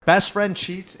Best friend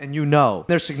cheats and you know.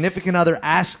 Their significant other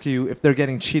asks you if they're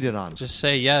getting cheated on. Just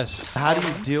say yes. How do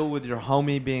you deal with your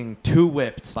homie being too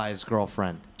whipped by his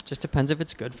girlfriend? Just depends if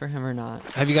it's good for him or not.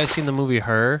 Have you guys seen the movie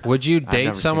Her? Would you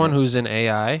date someone who's an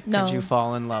AI? No. Could you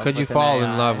fall in love Could you with fall an in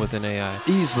AI? love with an AI?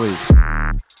 Easily.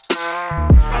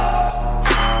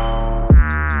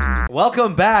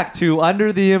 Welcome back to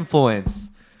Under the Influence.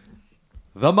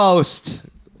 The most,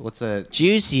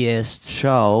 Juiciest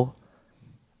show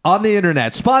on the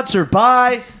internet. Sponsored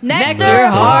by Nectar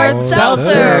Hard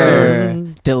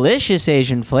Seltzer. Delicious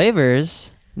Asian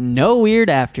flavors. No weird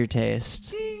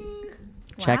aftertaste.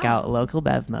 Check out local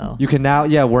Bevmo. You can now,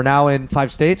 we're now in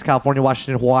 5 states: California,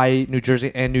 Washington, Hawaii, New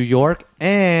Jersey, and New York.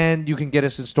 And you can get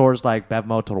us in stores like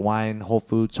Bevmo, Total Wine, Whole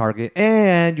Foods, Target.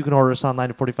 And you can order us online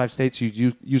in 45 states.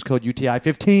 You use code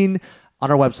UTI15 on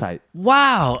our website.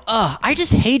 Wow. I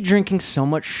just hate drinking so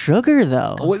much sugar,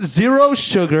 though. With zero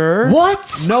sugar.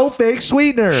 What? No fake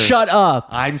sweetener. Shut up.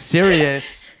 I'm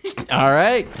serious. All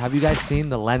right. Have you guys seen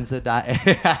the Lenza AI?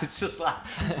 I'm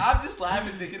just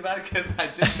laughing thinking about it because I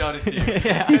just showed it to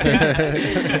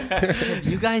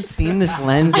you. You guys seen this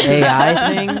Lens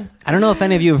AI thing? I don't know if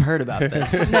any of you have heard about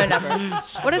this. No, never.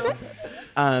 What is it?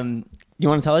 You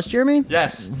want to tell us, Jeremy?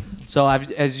 Yes. So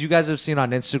as you guys have seen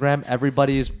on Instagram,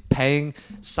 everybody is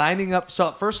signing up. So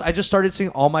at first, I just started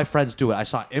seeing all my friends do it. I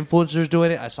saw influencers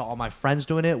doing it. I saw all my friends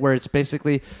doing it, where it's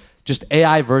basically just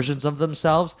AI versions of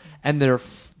themselves, and the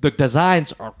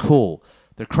designs are cool.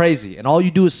 They're crazy. And all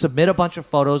you do is submit a bunch of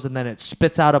photos, and then it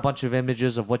spits out a bunch of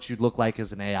images of what you look like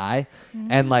as an AI.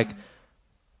 And like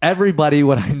everybody,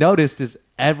 what I noticed is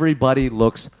everybody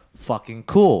looks fucking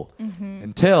cool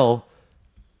until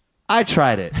I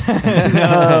tried it.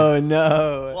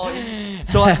 No. Well,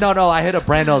 so I hit a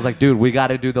brand. I was like, dude, we got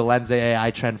to do the Lens AI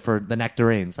trend for the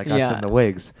nectarines, like us in the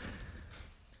wigs.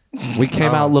 We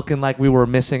came out looking like we were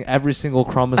missing every single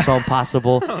chromosome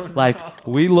possible. Like,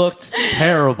 we looked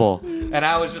terrible. And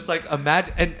I was just like,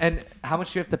 imagine. And how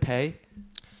much do you have to pay?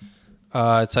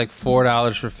 It's like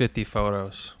 $4 for 50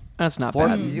 photos. That's not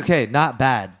bad. Okay, not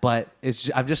bad. But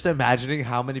I'm just imagining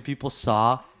how many people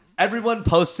saw. Everyone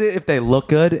posts it if they look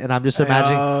good. And I'm just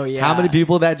imagining how many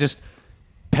people that just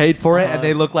paid for it and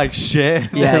they look like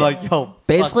shit. Yeah. They're like, yo.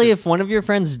 Basically, if one of your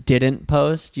friends didn't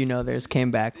post, theirs came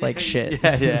back like shit.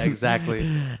 Yeah, exactly.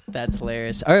 That's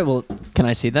hilarious. All right, well, can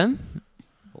I see them?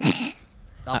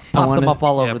 I'll pop them up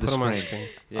all over the put them on screen. screen.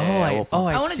 Yeah, I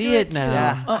wanna see do it it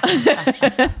now.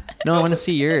 Yeah. No, I want to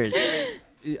see yours.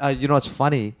 You know what's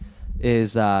funny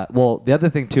is, the other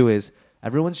thing too is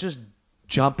everyone's just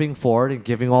jumping forward and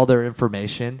giving all their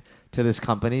information to this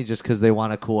company just because they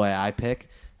want a cool AI pick.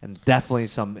 And definitely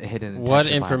some hidden intention. What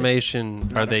behind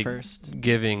information are they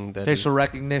giving? it. Facial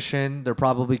recognition. They're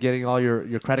probably getting all your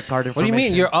credit card information. What do you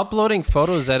mean? You're uploading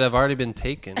photos that have already been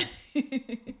taken.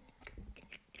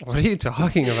 What are you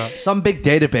talking about? Some big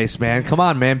database, man. Come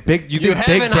on, man. You think have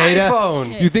big an data?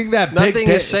 iPhone. You think that Nothing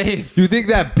is safe. You think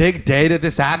that big data?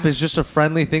 This app is just a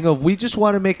friendly thing of we just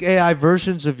want to make AI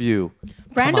versions of you.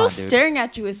 Brando's staring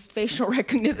at you with facial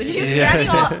recognition.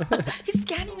 He's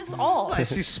scanning us all. I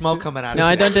see smoke coming out. No, of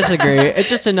I his don't disagree. It's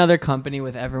just another company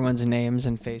with everyone's names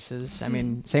and faces. I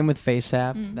mean, same with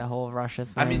FaceApp, the whole Russia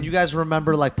thing. I mean, you guys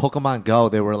remember like Pokemon Go?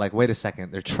 They were like, wait a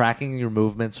second, they're tracking your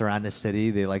movements around the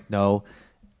city. They like know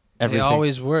everything. They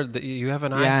always were. You have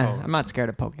an iPhone. I'm not scared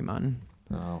of Pokemon.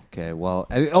 Oh, okay, well,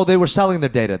 they were selling their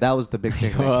data. That was the big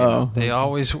thing. that came Whoa. up. They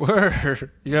always were.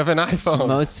 You have an iPhone.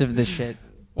 Most of the shit.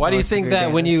 Why do you most of think your that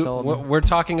data when is sold. we're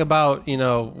talking about,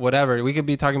 whatever, we could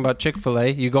be talking about Chick-fil-A.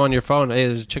 You go on your phone, hey,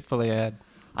 there's a Chick-fil-A ad.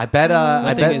 I bet we're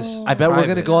private.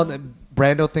 gonna go on.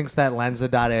 Brando thinks that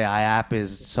Lenza.ai app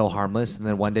is so harmless, and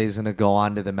then one day he's gonna go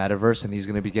on to the metaverse, and he's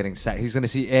gonna be getting he's gonna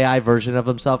see AI version of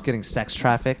himself getting sex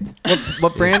trafficked.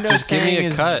 What Brando's Just give me saying a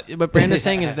is, cut. what Brando's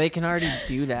saying is they can already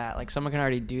do that. Like someone can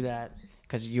already do that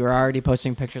because you're already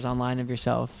posting pictures online of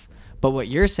yourself. But what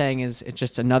you're saying is it's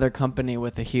just another company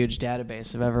with a huge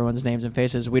database of everyone's names and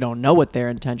faces. We don't know what their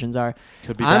intentions are.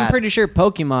 Could be I'm bad. pretty sure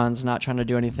Pokemon's not trying to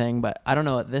do anything, but I don't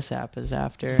know what this app is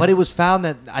after. But it was found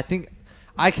that I think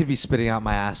I could be spitting out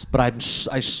my ass, but I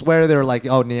swear they're like,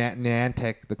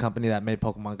 Niantic, the company that made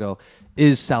Pokemon Go,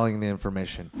 is selling the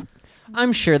information.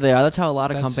 I'm sure they are. That's how a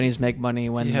lot of companies make money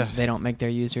when Yeah. they don't make their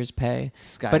users pay.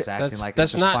 This guy's But acting like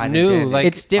that's it's just not fine and new. dandy. Like,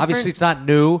 it's different. Obviously, it's not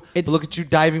new. It's- But look at you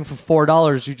diving for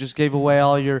 $4. You just gave away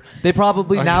all your. They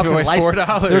probably I now gave can away license.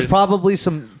 $4. There's probably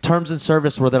some terms and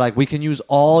service where they're like, we can use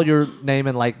all your name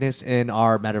and likeness in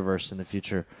our metaverse in the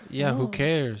future. Yeah, who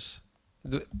cares?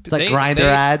 It's like Grindr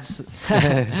ads.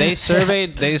 They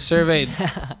surveyed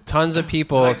tons of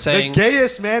people Like, saying the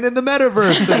gayest man in the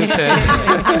metaverse.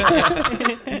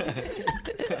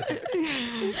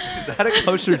 Is that a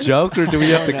kosher joke, or do we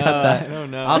have to cut that? I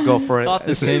don't know. I'll go for it. Thought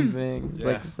the same thing. It's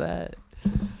Yeah. like, is that?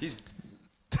 He's.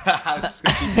 I was just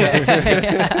gonna keep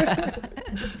that.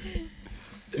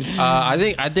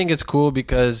 I think it's cool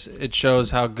because it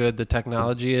shows how good the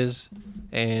technology is,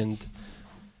 and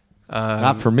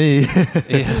Not for me.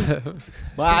 yeah,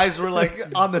 My eyes were like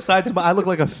on the sides of my. I look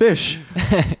like a fish.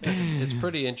 it's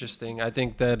pretty interesting. I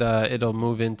think that it'll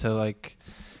move into like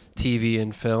TV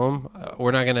and film.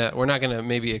 We're not gonna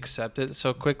maybe accept it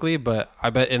so quickly, but I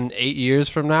bet in 8 years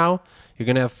from now, you're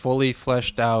gonna have fully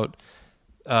fleshed out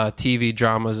TV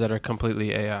dramas that are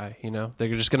completely AI. You know,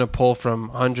 they're just gonna pull from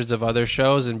hundreds of other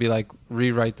shows and be like,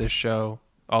 rewrite this show,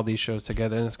 all these shows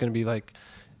together, and it's gonna be like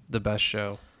the best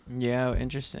show. Yeah,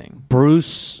 interesting.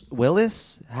 Bruce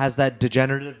Willis has that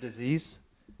degenerative disease.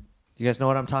 Do you guys know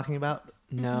what I'm talking about?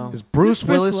 No. Is Bruce Who's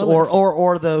Bruce Willis, Willis?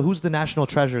 or the who's the national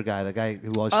treasure guy, the guy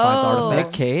who always finds Oh.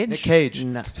 artifacts? Nick Cage? Nick Cage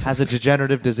No. has a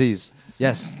degenerative disease.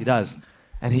 Yes, he does,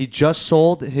 and he just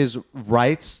sold his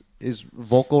rights, his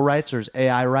vocal rights or his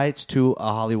AI rights to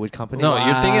a Hollywood company. No,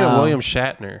 you're thinking of Wow. William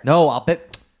Shatner. No, I'll bet.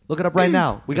 Look it up right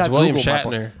now. We It's got William Google, my boy.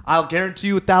 Shatner. I'll guarantee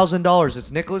you $1,000.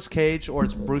 It's Nicolas Cage or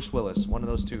it's Bruce Willis. One of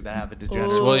those two that have a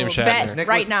degenerative. Ooh, William Shatner. bet It's Nicolas-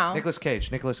 right now. Nicolas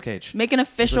Cage. Nicolas Cage. Make an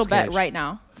official Nicolas bet Cage. right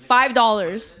now.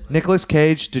 $5. Nicolas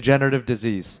Cage, degenerative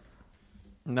disease.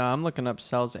 No, I'm looking up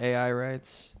sells AI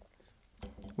rights.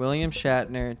 William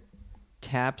Shatner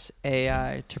taps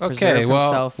AI to preserve Okay, well,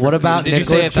 himself. for What about Did you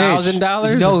say Nicolas Cage?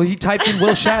 $1,000? No, he typed in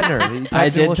Will Shatner. He typed I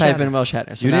did Will type Shatner. in Will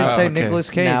Shatner. So You now, didn't say okay. Nicolas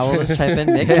Cage. Now we'll just type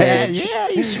in Nick yeah, Cage. yeah,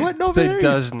 he's sweating over So there. it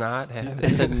does not have. I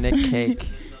said Nick Cake.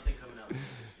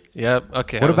 Yep.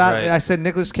 Okay. What I was about? right. I said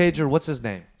Nicolas Cage or what's his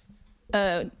name?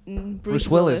 Bruce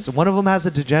Willis. One of them has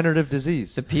a degenerative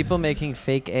disease. The people making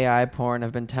fake AI porn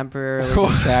have been temporarily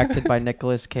distracted by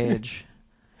Nicolas Cage.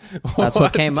 That's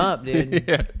what came up, dude.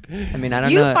 Yeah. I mean, I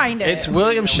don't You know. find it. It's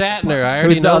William Shatner. I already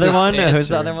Who's the know other this one? answer. Who's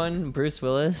the other one? Bruce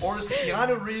Willis. Or is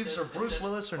Keanu Reeves or Bruce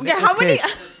Willis or Okay, Nicolas how many?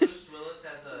 Cage? Bruce Willis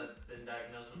has been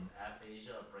diagnosed with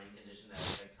aphasia, a brain condition that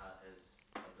affects his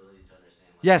ability to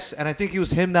understand. Yes, and I think it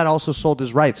was him that also sold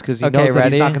his rights because he Okay, knows that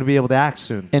ready? he's not going to be able to act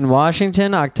soon. In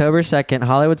Washington, October 2nd,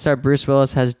 Hollywood star Bruce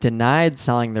Willis has denied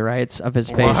selling the rights of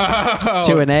his face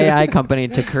to an AI company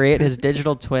to create his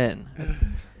digital twin.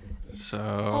 So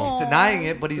He's denying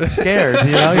it, but he's scared.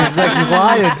 You know, he's like he's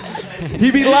lying. He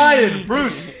be lying,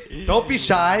 Bruce. Don't be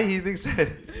shy. He thinks that.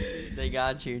 They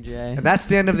got you, Jay. And that's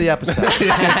the end of the episode.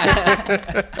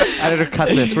 Editor, cut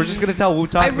this. We're just gonna tell Wu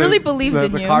Tang. I really believed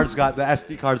in the you. cards got the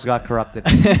SD cards got corrupted.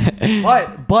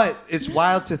 but it's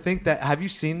wild to think that. Have you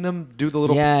seen them do the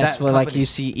little? Yes, that well, like company- you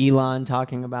see Elon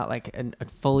talking about like a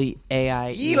fully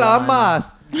AI Elon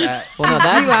Musk. Well, no,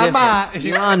 that's Elon Musk.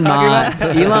 different. Elon Talking Musk.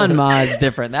 Elon Musk is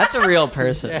different. That's a real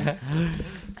person.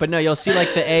 But no, you'll see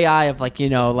like the AI of like, you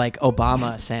know, like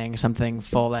Obama saying something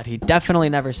full that he definitely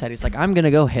never said. He's like, I'm going to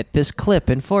go hit this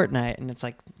clip in Fortnite. And it's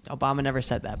like, Obama never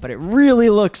said that, but it really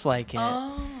looks like it.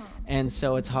 Oh. And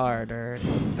so it's hard. Or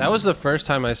that was the first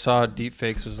time I saw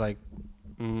deepfakes. Was like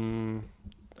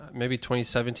maybe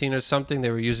 2017 or something. They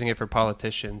were using it for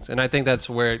politicians, and I think that's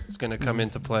where it's going to come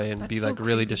into play and That's be so like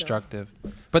really creepy, though. destructive.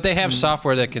 But they have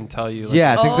software that can tell you. Like,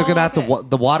 Yeah, I think they're Oh, gonna have okay. to.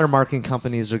 The watermarking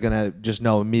companies are gonna just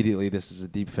know immediately this is a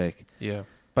deep fake. yeah.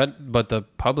 But the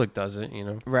public doesn't. You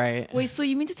know. right. Wait, so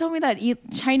you mean to tell me that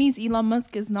Chinese Elon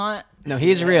Musk is not? No,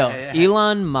 he's real.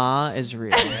 Elon Ma is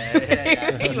real.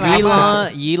 Elon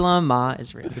Ma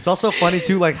is real. It's also funny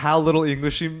too, like how little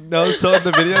English he knows. So in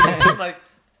the videos, he's just like,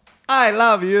 "I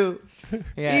love you,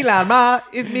 Yeah. Elon Ma,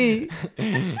 it's me.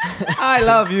 I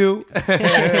love you." So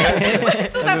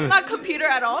that's not computer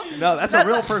at all. No, that's a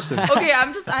real person. Okay,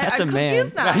 I'm That's I'm a man.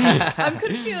 confused now. I'm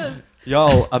confused.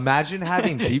 Yo, imagine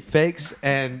having deep fakes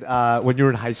and when you were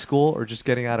in high school or just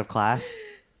getting out of class,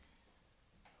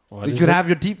 What you is could it? have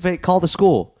your deep fake call the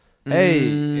school. Hey,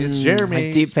 it's Jeremy.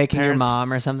 Like deep faking your parents.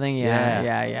 mom or something. Yeah.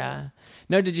 Yeah.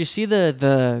 No, did you see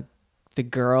the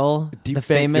girl, Deep the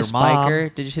fake famous your mom.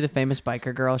 biker? Did you see the famous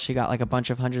biker girl? She got like a bunch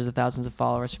of hundreds of thousands of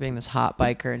followers for being this hot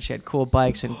biker, and she had cool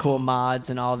bikes and cool mods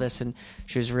and all this, and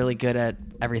she was really good at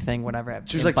everything, whatever.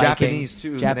 She was in like biking. Japanese,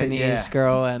 too, isn't it? Japanese Yeah.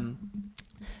 girl, and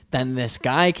then this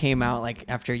guy came out like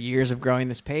after years of growing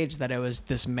this page that it was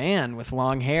this man with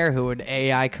long hair who would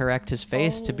AI correct his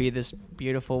face to be this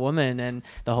beautiful woman, and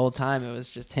the whole time it was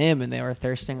just him, and they were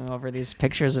thirsting over these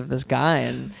pictures of this guy.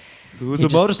 And Who was He a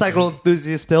just- motorcycle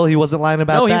enthusiast still. He wasn't lying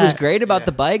about no, that. he was great about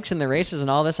the bikes and the races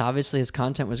and all this. Obviously his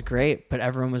content was great, but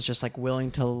everyone was just like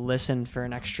willing to listen for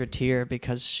an extra tier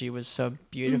because she was so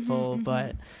beautiful.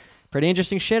 But pretty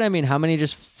interesting shit. I mean, how many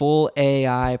just full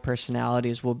AI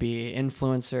personalities will be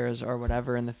influencers or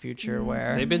whatever in the future?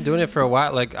 Where They've been doing it for a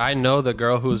while. Like I know the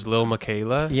girl who's Lil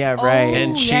Michaela. yeah, right.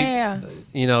 And she, yeah.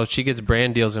 you know, she gets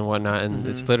brand deals and whatnot, and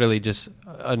it's literally just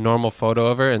a normal photo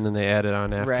of her, and then they add it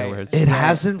on afterwards. It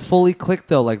hasn't fully clicked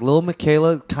though. Like Lil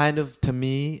Michaela, kind of to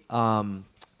me,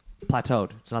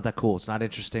 plateaued. It's not that cool. It's not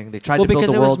interesting. They tried to build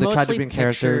the world. They tried to bring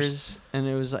characters. And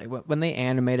it was like when they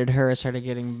animated her, it started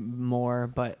getting more.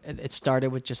 But it started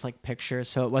with just like pictures,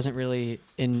 so it wasn't really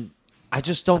in. I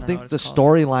just don't know think what the it's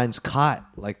called. storyline's caught.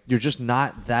 Like you're just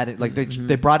not that. Like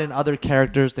they brought in other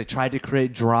characters. They tried to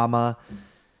create drama.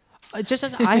 It just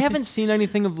I haven't seen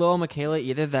anything of Lil Michaela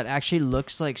either that actually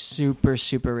looks like super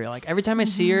super real. Like every time I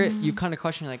see her, you kind of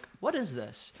question like, what is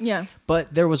this? Yeah.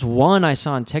 But there was one I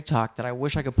saw on TikTok that I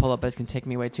wish I could pull up, but it's gonna take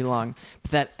me way too long.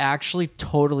 But that actually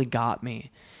totally got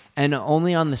me, and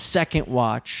only on the second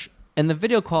watch. And the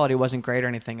video quality wasn't great or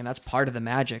anything, and that's part of the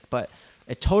magic. But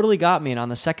it totally got me, and on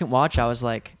the second watch, I was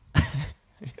like,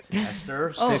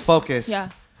 Esther, stay focused. Yeah.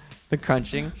 the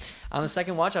crunching. On the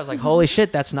second watch, I was like, holy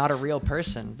shit, that's not a real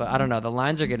person. But I don't know, the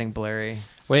lines are getting blurry.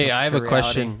 Wait, I have a reality.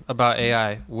 question about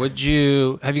AI. Have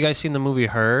you guys seen the movie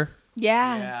Her?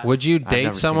 Yeah. Would you never date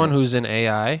seen someone it. who's in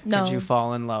AI? No. Could you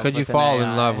fall in love? Could you with an fall in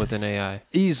AI? love with an AI?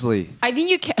 Easily. I think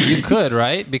you can. You could,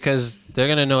 right? Because they're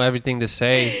gonna know everything to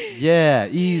say. Yeah,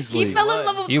 easily. He fell in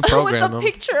love with, You with program the him.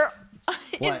 picture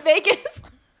in What? Vegas.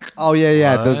 Oh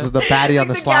yeah. What? Those are the baddie on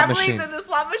the Like slot gambling, machine. The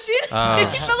slot machine. Oh.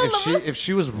 He fell in love with. If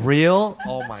she was real,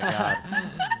 oh my god.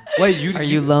 Wait, Are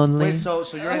you lonely? Wait, so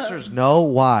your answer is no?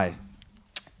 Why?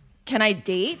 Can I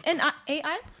date an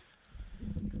AI?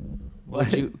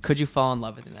 Could you fall in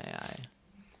love with an AI?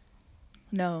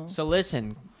 No. So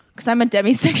listen. Because I'm a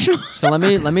demisexual. So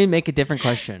let me make a different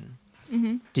question.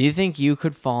 Do you think you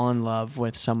could fall in love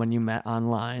with someone you met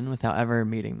online without ever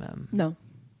meeting them? No.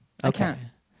 I can't.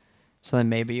 So then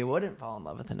maybe you wouldn't fall in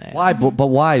love with an AI. Why? But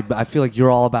why? I feel like you're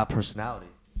all about personality.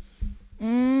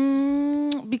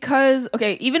 Because,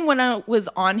 okay, even when I was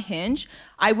on Hinge,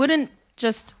 I wouldn't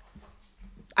just,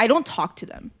 I don't talk to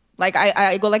them. Like,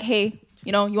 I go like, hey,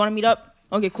 you want to meet up?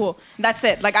 Okay, cool. That's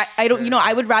it. Like, I don't,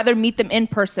 I would rather meet them in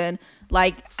person,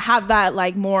 like, have that,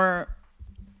 like, more,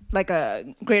 like,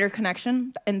 a greater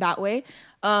connection in that way.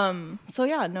 So,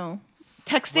 yeah, no.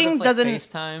 Texting What if, like, doesn't...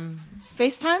 FaceTime?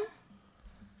 FaceTime?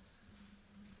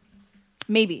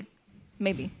 Maybe.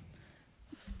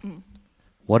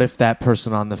 What if that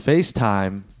person on the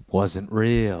FaceTime wasn't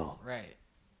real? Right.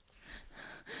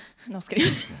 No, I was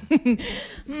kidding.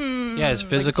 Yeah, is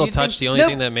physical do you touch think- the only Nope.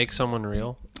 thing that makes someone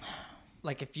real?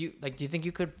 Like do you think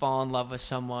you could fall in love with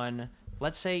someone?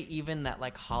 Let's say even that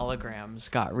like holograms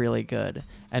got really good,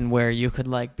 and where you could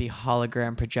like be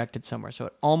hologram projected somewhere, so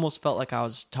it almost felt like I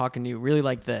was talking to you, really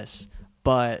like this,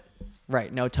 but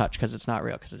right, no touch because it's not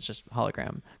real because it's just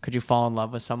hologram. Could you fall in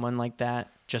love with someone like that,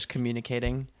 just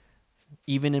communicating,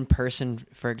 even in person,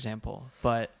 for example,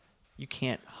 but you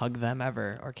can't hug them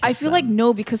ever or kiss I feel them? like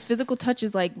no, because physical touch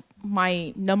is like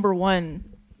my number one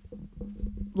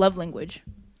love language.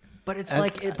 But it's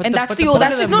like, And that's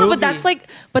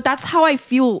that's how I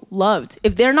feel loved.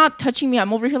 If they're not touching me,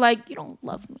 I'm over here like, you don't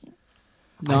love me.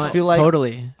 No, I feel like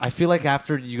totally. I feel like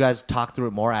after you guys talked through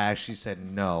it more, I actually said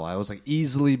no. I was like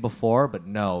easily before, but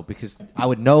no, because I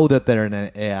would know that they're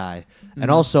an AI. And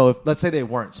also, if let's say they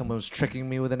weren't, someone was tricking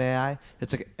me with an AI,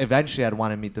 it's like eventually I'd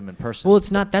want to meet them in person. Well,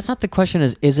 it's not. That's not the question.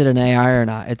 Is it an AI or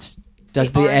not? It's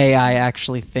does the AI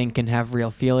actually think and have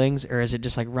real feelings, or is it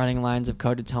just like running lines of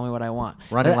code to tell me what I want?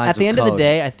 Running But lines at the of end of the code.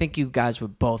 day, I think you guys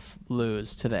would both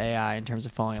lose to the AI in terms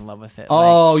of falling in love with it.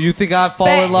 Oh, you think I'd fall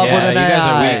in love Yeah, with an you guys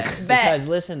are AI? weak. Because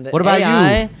listen, the What about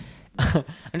AI, you? I'm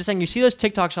just saying, you see those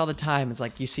TikToks all the time. It's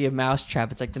like you see a mouse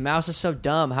trap. It's like the mouse is so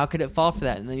dumb. How could it fall for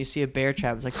that? And then you see a bear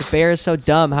trap. It's like the bear is so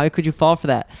dumb. How could you fall for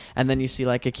that? And then you see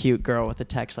like a cute girl with a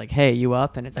text like, "Hey, you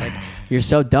up?" And it's like, "You're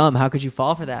so dumb. How could you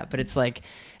fall for that?" But it's like,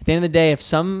 at the end of the day, if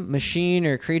some machine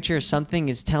or creature or something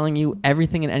is telling you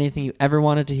everything and anything you ever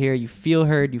wanted to hear, you feel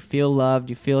heard, you feel loved,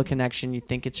 you feel a connection, you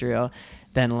think it's real,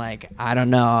 then like, I don't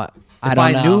know. If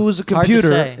I knew it was a Hard to computer,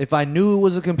 say. if I knew it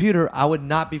was a computer, I would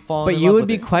not be falling But in you love would with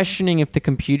be it. questioning if the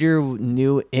computer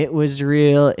knew it was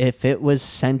real, if it was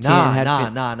sentient. had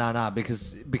Nah.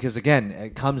 Because again,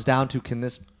 it comes down to, can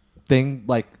this thing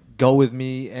like go with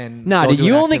me and No, go dude, do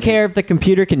you an only activity? care if the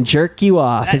computer can jerk you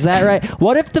off. Is that right?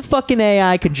 What if the fucking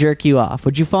AI could jerk you off?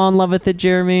 Would you fall in love with it,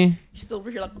 Jeremy? She's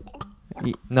over here like,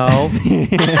 No.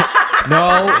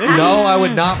 No, I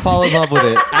would not fall in love with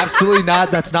it. Absolutely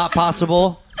not. That's not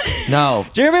possible. No.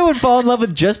 Jeremy would fall in love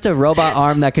with just a robot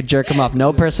arm that could jerk him off.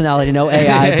 No personality, no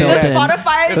AI The built in.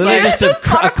 Spotify, It's like just a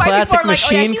Spotify classic before, like,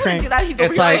 machine he crank. wouldn't do that. He's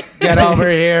It's like, get over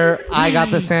here. I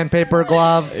got the sandpaper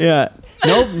glove. Yeah.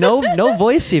 No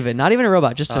voice even. Not even a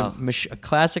robot. Just a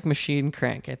classic machine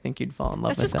crank. I think you'd fall in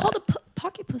love That's with just that. called a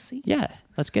pocket pussy. Yeah.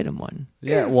 Let's get him one.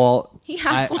 Yeah, well, He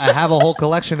has one. I have a whole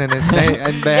collection and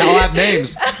and they all have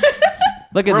names.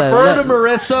 Look at Refer that. to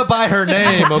Marissa by her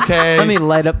name, okay? Let me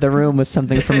light up the room with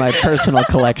something from my personal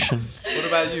collection. What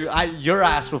about you? Your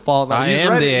ass will fall in love. I He's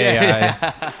am ready. the AI.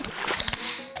 Yeah.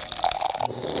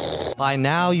 By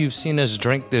now, you've seen us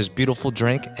drink this beautiful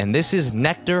drink, and this is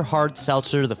Nectar Hard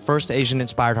Seltzer, the first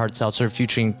Asian-inspired hard seltzer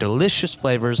featuring delicious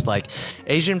flavors like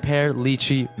Asian pear,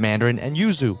 lychee, mandarin, and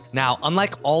yuzu. Now,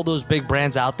 unlike all those big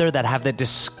brands out there that have that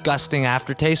disgusting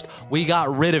aftertaste, we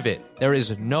got rid of it. There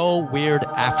is no weird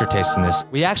aftertaste in this.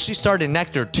 We actually started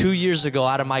Nectar 2 years ago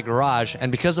out of my garage,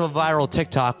 and because of a viral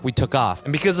TikTok, we took off.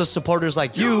 And because of supporters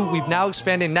like you, we've now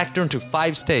expanded Nectar into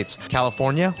 5 states: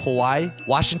 California, Hawaii,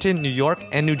 Washington, New York,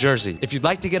 and New Jersey. If you'd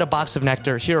like to get a box of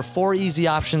Nectar, here are 4 easy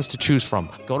options to choose from.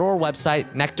 Go to our website,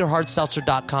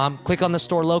 nectarhardseltzer.com, click on the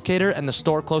store locator, and the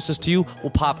store closest to you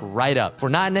will pop right up. If we're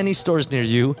not in any stores near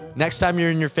you, next time you're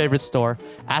in your favorite store,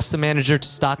 ask the manager to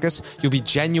stock us. You'll be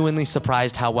genuinely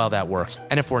surprised how well that works.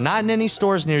 And if we're not in any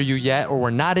stores near you yet, or we're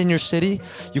not in your city,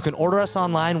 you can order us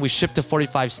online. We ship to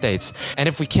 45 states. And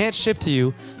if we can't ship to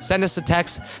you, send us a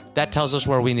text that tells us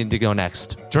where we need to go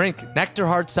next. Drink Nectar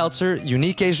Hard Seltzer,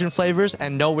 unique Asian flavors,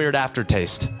 and no weird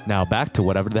aftertaste. Now back to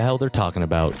whatever the hell they're talking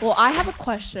about. Well, I have a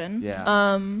question.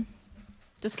 Yeah.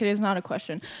 Just kidding, it's not a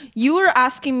question. You were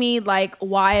asking me like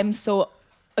why I'm so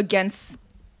against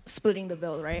splitting the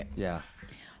bill, right? Yeah.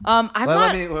 I'm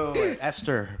not. Wait.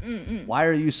 Esther, why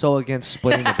are you so against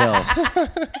splitting the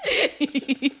bill?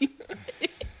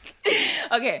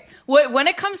 Okay. When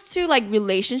it comes to like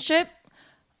relationship,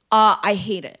 I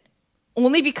hate it.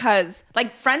 Only because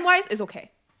like friend wise is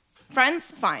okay.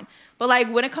 Friends, fine. But like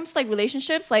when it comes to like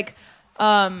relationships, like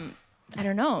I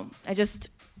don't know. I just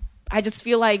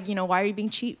feel like, why are you being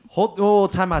cheap?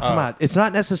 Time out. It's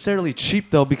not necessarily cheap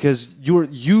though, because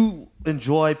you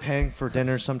enjoy paying for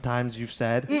dinner sometimes, you've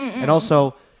said. And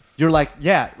also you're like,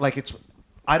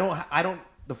 I don't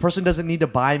the person doesn't need to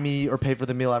buy me or pay for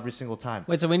the meal every single time.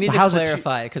 Wait, so we need to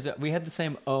clarify, because we had the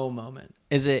same moment.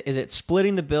 Is it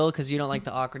splitting the bill because you don't like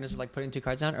the awkwardness of like putting 2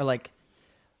 cards down, or like,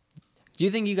 do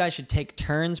you think you guys should take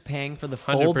turns paying for the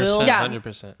full 100%, bill? Yeah.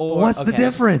 100%. Or, What's the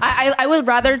difference? I would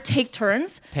rather take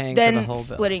turns Paying for the than whole bill.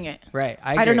 splitting it. Right.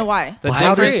 I don't know why. The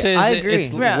Well, difference is I agree. it's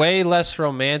Yeah. way less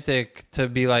romantic to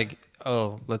be like,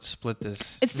 oh, let's split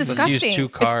this. It's Let's disgusting. use 2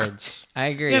 It's- cards. I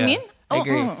agree. You know what I mean? I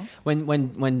agree. Uh-uh.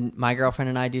 When my girlfriend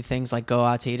and I do things like go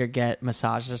out to eat or get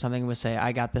massages or something, we say,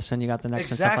 I got this one, you got the next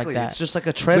one, stuff like that. It's just like a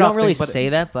We trade-off. don't really thing, but say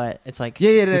that, but it's like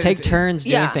Yeah, we take it's- turns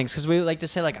doing Yeah. things because we like to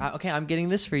say like, okay, I'm getting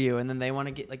this for you, and then they want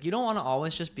to get like, you don't want to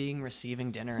always just being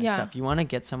receiving dinner and Yeah. stuff. You want to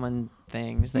get someone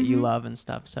things that you love and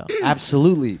stuff. So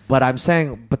Absolutely. But I'm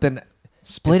saying, but then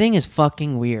splitting is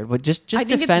fucking weird. But just I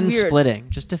think it's defend weird. splitting.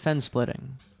 Just defend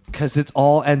splitting. because it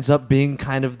all ends up being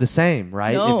kind of the same,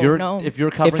 right? No, if you're no. if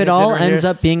you're covering If it the all dinner ends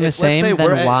here- up being the let's same, say then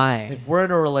we're why? If we're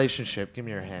in a relationship, give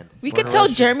me your hand. We We're could in a tell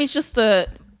relationship. Jeremy's just a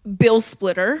bill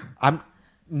splitter. I'm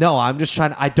just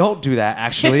trying. I don't do that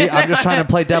actually. I'm just trying to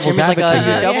play devil's Jimmy's like, advocate.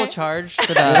 you here. double Yeah. charged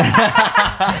for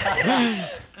that.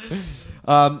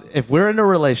 If we're in a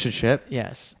relationship,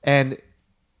 Yes. and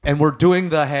we're doing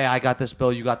the hey, I got this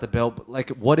bill, you got the bill. But like,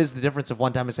 what is the difference of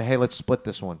one time I say, hey, let's split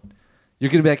this one? You're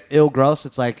gonna be like, ill, gross.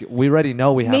 It's like we already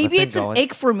know we have. Maybe a thing it's going. an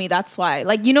ick for me. That's why.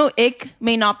 Like, ick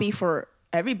may not be for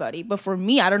everybody, but for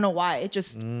me, I don't know why. It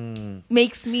just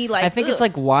makes me like. I think it's ugh.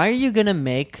 like, why are you going to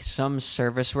make some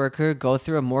service worker go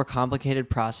through a more complicated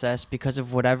process because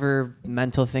of whatever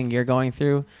mental thing you're going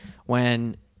through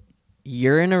when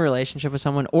you're in a relationship with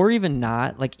someone, or even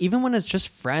not? Like, even when it's just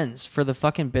friends, for the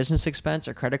fucking business expense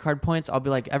or credit card points, I'll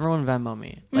be like, everyone Venmo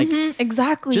me. Like,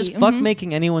 exactly. just fuck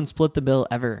making anyone split the bill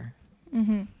ever.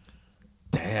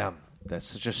 Damn,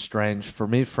 that's just strange. For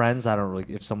me, friends, I don't really.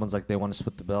 If someone's like they want to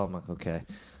split the bill, I'm like okay.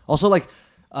 Also, like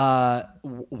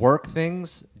work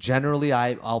things, generally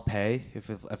I'll pay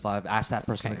if I've asked that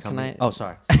person Okay, to come. can in. I- Oh,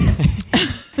 sorry.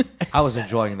 I was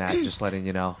enjoying that. Just letting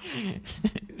you know.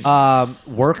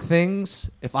 Work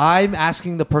things. If I'm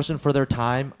asking the person for their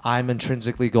time, I'm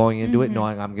intrinsically going into it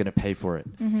knowing I'm going to pay for it.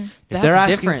 If That's they're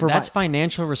asking different. for That's my,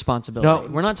 financial responsibility.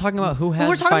 No. We're not talking about who we're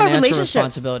has talking about financial relationships.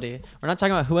 responsibility. We're not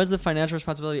talking about who has the financial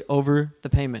responsibility over the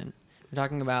payment. We're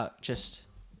talking about just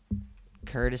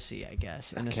courtesy, I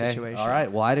guess, in a okay, situation. all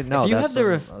right. Well, I didn't know. If you That's have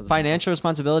the some- financial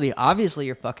responsibility, obviously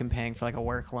you're fucking paying for like a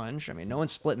work lunch. I mean, no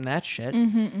one's splitting that shit.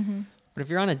 But But if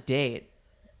you're on a date,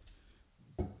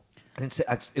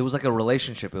 it was like a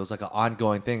relationship. It was like an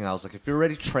ongoing thing. And I was like, if you're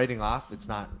already trading off, it's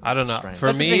not. I don't know. strange. For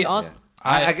That's the me, thing, also-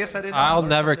 I guess I didn't. I'll learn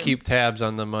never something. keep tabs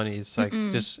on the money. It's like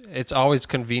it's always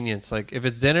convenience. Like if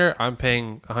it's dinner, I'm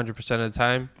paying 100% of the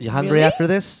time. You hungry Really? after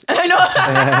this? I know.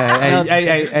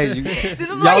 Hey, This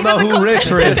is why y'all he know doesn't who come-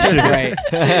 rich. right?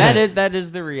 that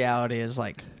is the reality. Is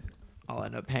like I'll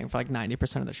end up paying for like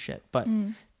 90% of the shit. But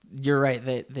you're right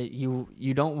that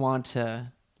you don't want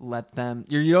to let them.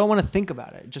 You don't want to think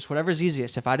about it. Just whatever's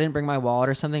easiest. If I didn't bring my wallet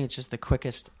or something, it's just the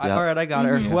quickest. Yep. All right, I got it.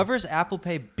 Or whoever's Apple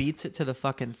Pay beats it to the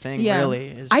fucking thing. Yeah. Really,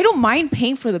 is. I don't mind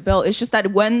paying for the bill. It's just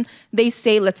that when they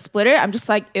say let's split it, I'm just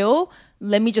like, ew,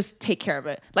 let me just take care of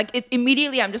it. Like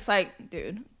immediately, I'm just like,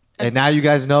 dude. And now you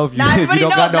guys know if you, Now if you everybody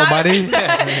don't got no knows. money.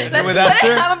 Let's with split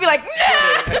Esther? it. I'm gonna be like,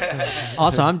 nah.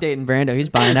 Also, I'm dating Brando. He's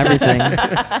buying everything.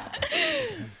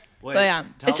 Wait, But yeah,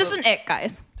 tell it's just them, an ick,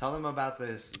 guys. Tell them about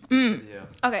this video.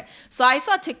 Okay, so I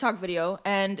saw a TikTok video,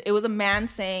 and it was a man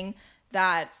saying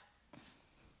that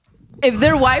if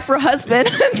their wife or husband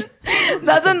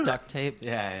doesn't Duct tape.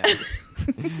 Yeah.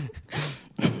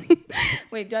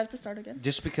 wait, do I have to start again?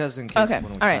 Just because in case Okay, when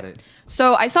we all cut right. it.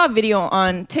 So I saw a video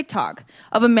on TikTok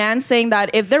of a man saying that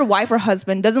if their wife or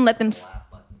husband doesn't let them,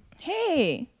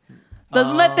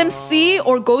 doesn't let them see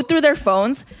or go through their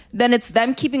phones, then it's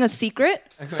them keeping a secret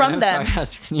from them.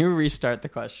 Sorry, can you restart the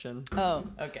question? Oh.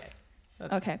 Okay.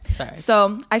 Okay. Sorry.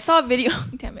 So I saw a video.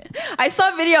 Damn it! I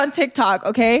saw a video on TikTok.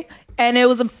 Okay, and it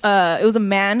was a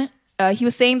man. He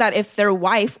was saying that if their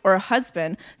wife or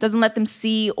husband doesn't let them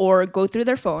see or go through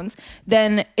their phones,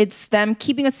 then it's them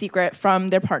keeping a secret from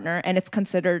their partner, and it's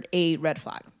considered a red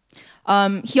flag.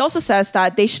 He also says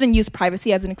that they shouldn't use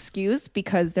privacy as an excuse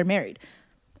because they're married.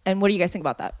 And what do you guys think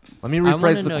about that? Let me wanna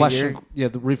rephrase the know question.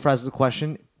 Rephrase the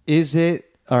question. Is it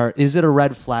a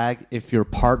red flag if your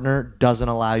partner doesn't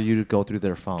allow you to go through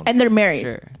their phone? And they're married.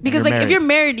 Sure. Because And like you're if you're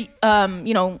married,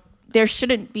 there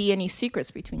shouldn't be any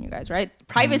secrets between you guys, right?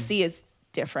 Privacy is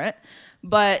different.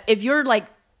 But if you're like,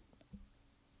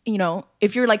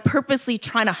 if you're like purposely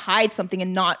trying to hide something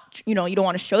and not, you don't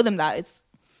want to show them that,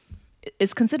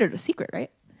 it's considered a secret, right?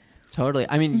 Totally.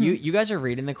 I mean, you guys are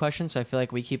reading the questions, so I feel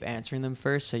like we keep answering them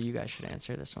first. So you guys should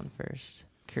answer this one first.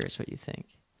 Curious what you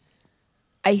think.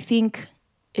 I think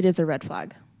it is a red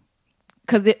flag.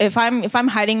 Because if I'm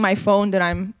hiding my phone,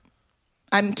 then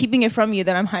I'm keeping it from you,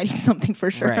 then I'm hiding something for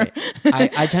sure. Right.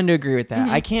 I tend to agree with that.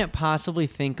 I can't possibly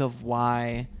think of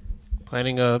why.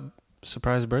 Planning a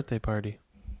surprise birthday party.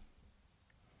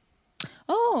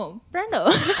 Oh, Brando.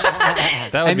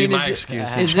 That would be mean, my is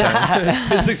excuse. Is it,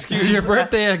 His excuse. It's your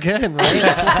birthday again, right?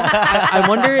 I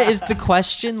wonder, is the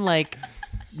question like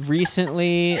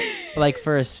recently, like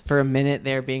for a minute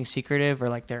they're being secretive, or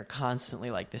like they're constantly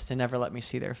like this? They never let me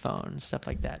see their phone, stuff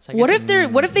like that. So I What guess if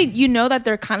they that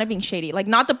they're kind of being shady, like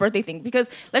not the birthday thing, because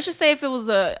let's just say if it was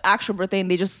a actual birthday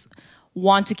and they just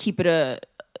want to keep it a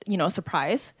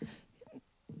surprise,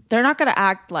 they're not gonna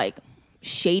act like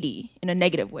shady in a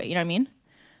negative way, you know what I mean?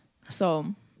 So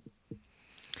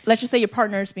let's just say your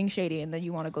partner is being shady and then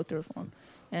you want to go through a phone,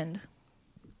 and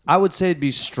I would say it'd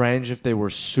be strange if they were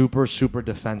super, super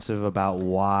defensive about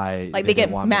why. Like they get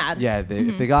didn't want mad. Me. Yeah,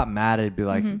 if they got mad, it'd be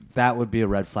like, that would be a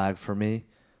red flag for me.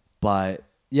 But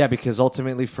yeah, because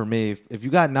ultimately for me, if you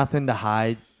got nothing to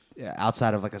hide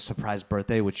outside of like a surprise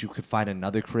birthday, which you could find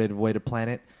another creative way to plan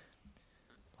it,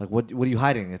 like what are you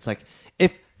hiding? It's like,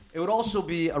 if it would also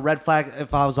be a red flag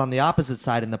if I was on the opposite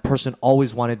side and the person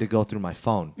always wanted to go through my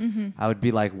phone. I would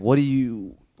be like, what are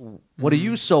you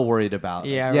so worried about?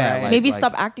 Yeah, right. maybe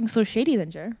stop acting so shady then,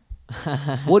 Jer.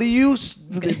 What do you?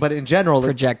 But in general,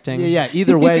 Projecting. Yeah.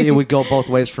 Either way, it would go both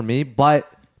ways for me. But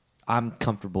I'm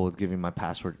comfortable with giving my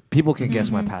password. People can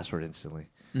guess my password instantly.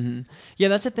 Yeah,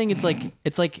 that's the thing.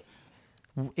 It's like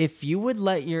if you would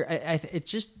let your,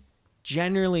 it's just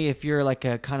generally if you're like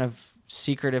a kind of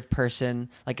secretive person,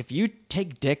 like if you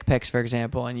take dick pics, for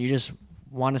example, and you just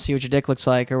want to see what your dick looks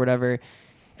like or whatever,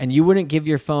 and you wouldn't give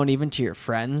your phone even to your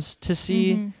friends to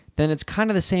see, then it's kind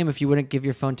of the same if you wouldn't give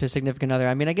your phone to a significant other.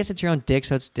 I mean, I guess it's your own dick,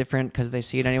 so it's different because they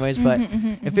see it anyways. But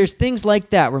if there's things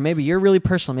like that where maybe you're really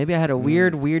personal, maybe I had a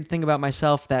weird thing about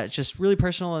myself that's just really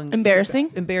personal and Embarrassing.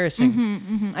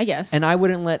 Mm-hmm. I guess. And I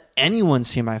wouldn't let anyone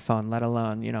see my phone, let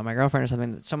alone, my girlfriend or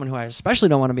something, someone who I especially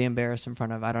don't want to be embarrassed in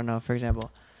front of. I don't know, for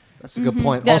example. That's a good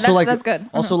point. Yeah, also, that's good.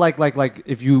 Also, like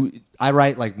if I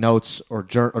write like notes or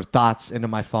thoughts into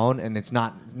my phone, and it's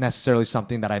not necessarily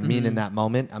something that I mean in that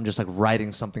moment. I'm just like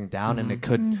writing something down, and it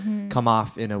could come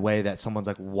off in a way that someone's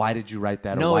like, "Why did you write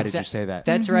that? Or why did you say that?"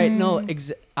 That's right. No,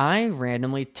 I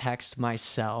randomly text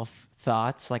myself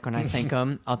thoughts, like when I think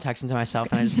them, I'll text them to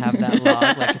myself and I just have that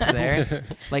log, like it's there.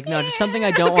 Like, no, just something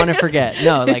I don't want to forget.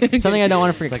 No, like something I don't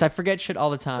want to forget because I forget shit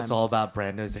all the time. It's all about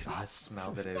Brando. He's like, oh, I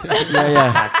smelled it.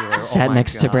 Yeah. Sat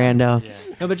next to Brando. Yeah.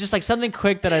 No, but just like something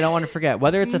quick that I don't want to forget,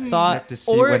 whether it's a Sniffed thought to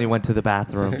see or when he went to the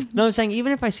bathroom. no, I'm saying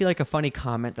even if I see like a funny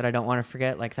comment that I don't want to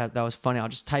forget, like that was funny, I'll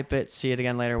just type it, see it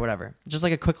again later, whatever. Just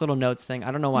like a quick little notes thing.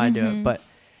 I don't know why I do it, but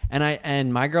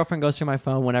and my girlfriend goes through my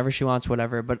phone whenever she wants,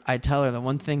 whatever. But I tell her the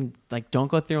one thing, like, don't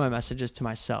go through my messages to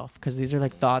myself because these are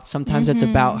like thoughts. Sometimes it's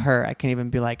about her. I can even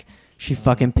be like, she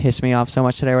fucking pissed me off so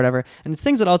much today or whatever. And it's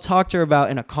things that I'll talk to her about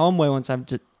in a calm way once I've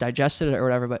digested it or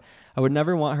whatever. But I would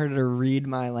never want her to read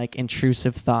my like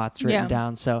intrusive thoughts written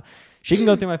down. So she can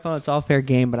go through my phone. It's all fair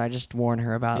game, but I just warn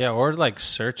her about. Yeah, or like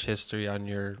search history on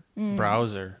your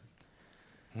browser.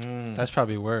 That's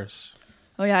probably worse.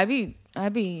 Oh yeah, I'd be.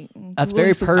 That's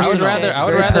very personal. I would It's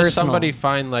rather very personal. somebody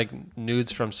find like nudes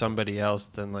from somebody else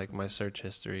than like my search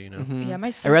history. You know. Yeah, my.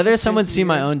 I'd rather search someone history see is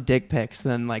my weird. own dick pics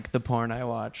than like the porn I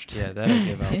watched. Yeah, that I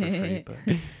give out for free.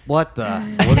 But What the?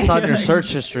 What's on your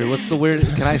search history? What's the weird?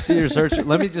 Can I see your search?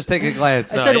 Let me just take a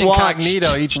glance. I said incognito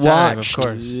watched. each time, Watched. of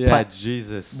course. Yeah,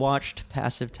 Jesus. Watched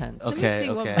passive tense. Let me Okay, see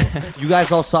what okay. my search- You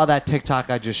guys all saw that TikTok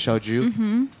I just showed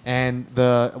you, and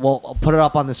I'll put it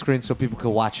up on the screen so people could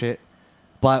watch it.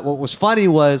 But what was funny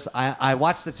was I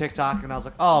watched the TikTok and I was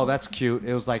like, oh, that's cute.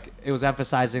 It was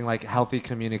emphasizing like healthy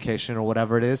communication or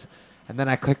whatever it is. And then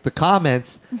I clicked the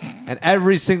comments, and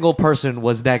every single person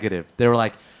was negative. They were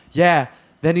like, yeah,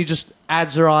 then he just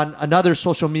adds her on another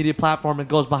social media platform and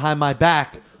goes behind my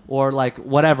back, or like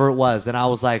whatever it was. And I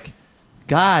was like,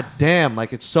 God damn,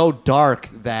 like it's so dark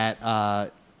that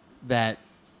that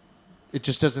it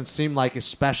just doesn't seem like,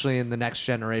 especially in the next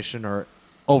generation or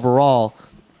overall,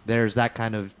 there's that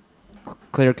kind of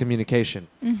clear communication.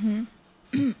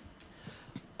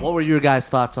 What were your guys'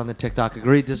 thoughts on the TikTok?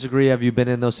 Agree, disagree? Have you been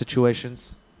in those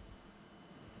situations?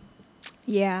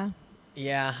 Yeah,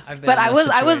 Yeah, I've been. but in those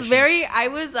I was situations. very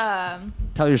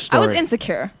Tell your I story. was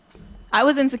insecure. I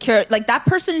was insecure. Like that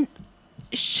person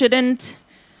shouldn't.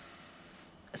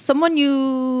 Someone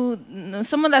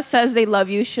that says they love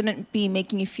you shouldn't be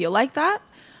making you feel like that.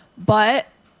 But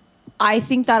I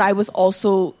think that I was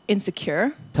also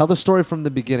insecure. Tell the story from the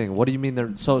beginning. What do you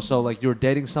mean? So like you were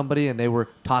dating somebody and they were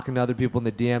talking to other people in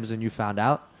the DMs and you found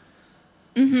out?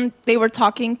 They were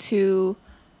talking to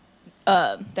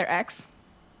their ex,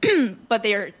 but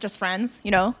they're just friends.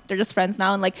 You know, they're just friends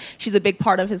now, and like she's a big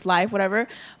part of his life, whatever.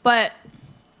 But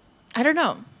I don't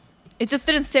know. It just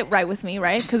didn't sit right with me,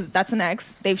 right? Because that's an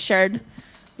ex. They've shared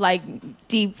like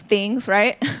deep things,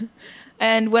 right?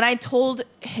 And when I told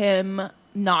him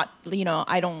not, you know,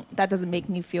 that doesn't make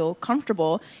me feel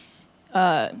comfortable.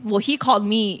 Well, he called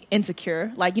me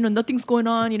insecure. Like, you know, nothing's going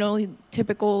on, you know,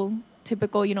 typical,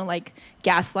 you know, like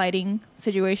gaslighting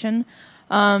situation.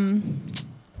 What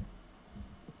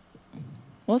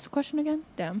was the question again?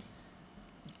 Damn.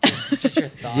 Just your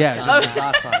thoughts. Yeah, on just that. your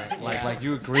thoughts on it. Like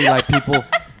you agree, like people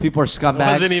are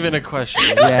scumbags. wasn't even a question.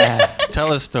 Yeah.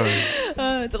 Tell a story.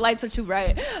 The lights are too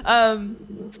bright.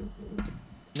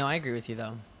 No, I agree with you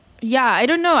though. Yeah, I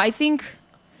don't know. I think,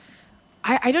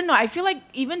 I don't know. I feel like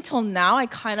even till now, I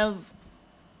kind of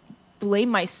blame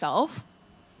myself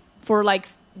for like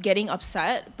getting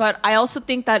upset. But I also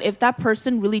think that if that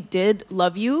person really did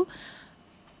love you,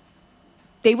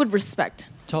 they would respect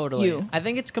Totally. you. I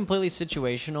think it's completely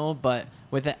situational, but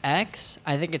with an ex,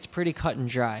 I think it's pretty cut and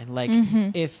dry. Like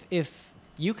if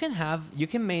you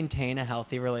can maintain a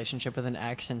healthy relationship with an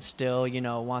ex and still, you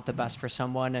know, want the best for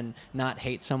someone and not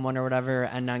hate someone or whatever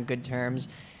and on good terms.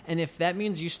 And if that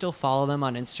means you still follow them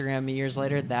on Instagram years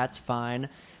later, that's fine.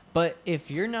 But if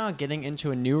you're now getting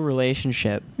into a new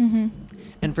relationship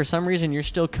and for some reason you're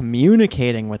still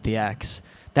communicating with the ex,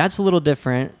 that's a little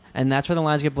different. And that's where the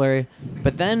lines get blurry.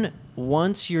 But then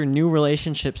once your new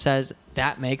relationship says,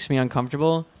 that makes me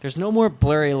uncomfortable, there's no more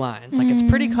blurry lines. Like, it's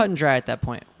pretty cut and dry at that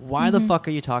point. Why the fuck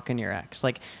are you talking to your ex?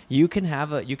 Like, you can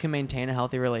maintain a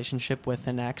healthy relationship with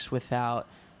an ex without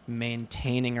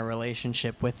maintaining a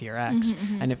relationship with your ex.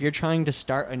 And if you're trying to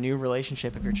start a new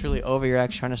relationship, if you're truly over your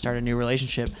ex, trying to start a new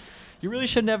relationship, you really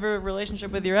should have a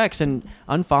relationship with your ex. And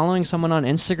unfollowing someone on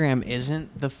Instagram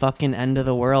isn't the fucking end of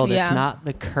the world. Yeah. It's not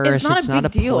the curse. It's not a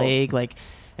big deal. plague. Like,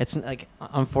 it's like,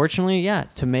 unfortunately, yeah,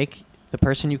 to make the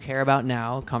person you care about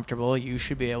now comfortable, you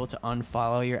should be able to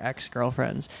unfollow your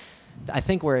ex-girlfriends. I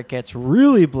think where it gets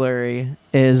really blurry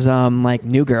is like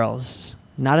New Girls,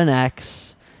 not an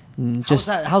ex. Just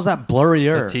how's that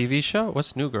blurrier? The TV show?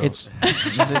 What's New Girls? it's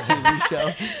the TV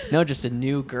show. No, just a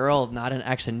new girl, not an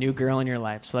ex, a new girl in your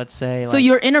life. So let's say So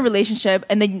you're in a relationship,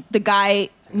 and then the guy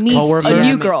meets Coworker? a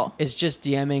new DMing girl. is just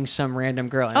DMing some random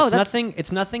girl. And Oh, it's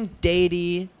that's- nothing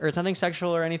datey or it's nothing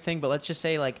sexual or anything, but let's just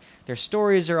say like their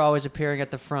stories are always appearing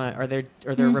at the front or they're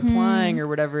Mm-hmm. replying or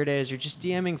whatever it is. You're just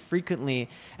DMing frequently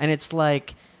and it's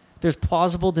like there's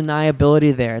plausible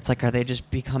deniability there. It's like, are they just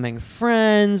becoming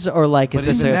friends or like is But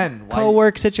this even a then, why-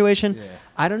 co-work situation? Yeah.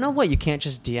 I don't know what you can't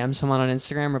just DM someone on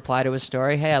Instagram, reply to a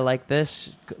story, hey, I like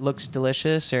this, looks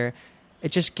delicious, or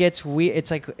it just gets weird. It's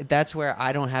like that's where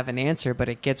I don't have an answer, but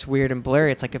it gets weird and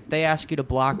blurry. It's like if they ask you to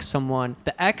block someone,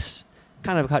 the ex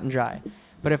kind of cut and dry.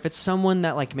 But if it's someone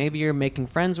that like maybe you're making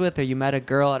friends with, or you met a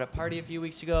girl at a party a few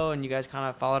weeks ago, and you guys kind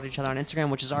of followed each other on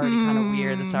Instagram, which is already kind of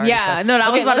weird. That's already Yeah, sus. no, I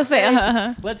was Okay, about to let's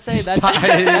say. Let's say that's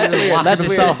That's weird. locking That's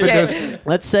himself weird. into Yeah. his-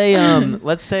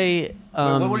 Let's say.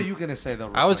 What were you gonna say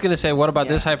though? I was going to say, what about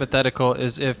this Yeah. hypothetical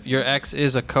is if your ex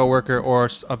is a coworker or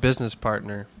a business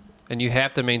partner and you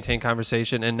have to maintain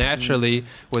conversation and naturally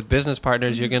with business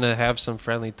partners you're going to have some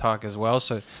friendly talk as well,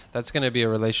 so that's going to be a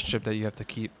relationship that you have to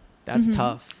keep. That's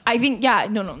tough. I think, yeah,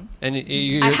 no. And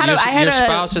I had your a-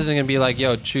 spouse isn't going to be like,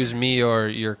 yo, choose me or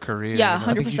your career. Yeah, you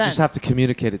know? I think you 100%. just have to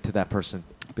communicate it to that person.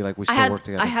 Be like, we still work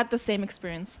together. I had the same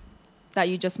experience that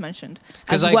you just mentioned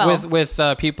Because as like well. with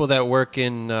people that work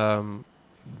in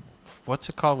what's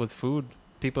it called with food?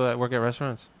 People that work at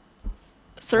restaurants.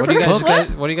 Servers? What do you guys,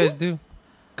 What? what do you guys do?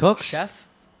 Cooks, Chef?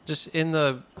 Just in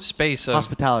the space of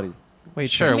hospitality. Wait,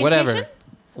 sure, whatever. Communication?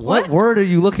 What word are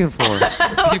you looking for?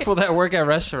 People that work at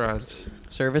restaurants,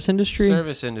 service industry?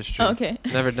 service industry. Okay.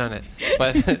 Never done it,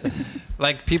 but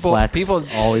like people Flex. people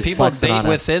Always people flexing date on us.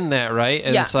 within that, right?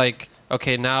 And Yeah. it's like,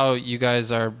 okay, now you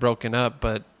guys are broken up,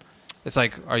 but it's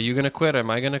like, are you gonna quit? Am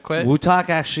I gonna quit? Wu Talk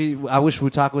actually. I wish Wu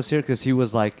Talk was here because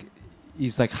he's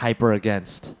like hyper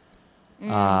against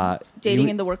Dating he-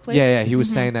 in the workplace? Yeah. He was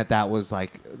saying that was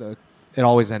like it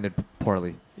always ended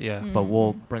poorly. Yeah. But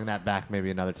we'll bring that back maybe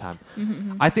another time.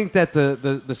 I think that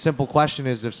the simple question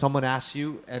is if someone asks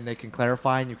you and they can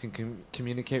clarify and you can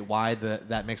communicate why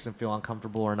that makes them feel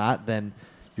uncomfortable or not, then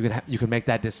you can make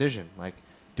that decision. Like,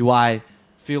 do I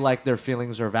feel like their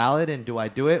feelings are valid and do I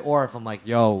do it? Or if I'm like,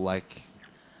 yo, like,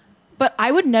 But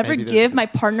I would never Maybe there's give a- my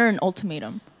partner an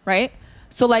ultimatum, right?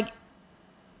 So like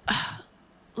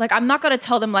I'm not gonna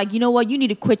tell them like, you know what, you need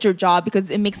to quit your job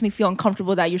because it makes me feel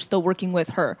uncomfortable that you're still working with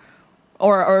her,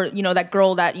 or you know that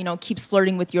girl that you know keeps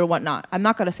flirting with you or whatnot. I'm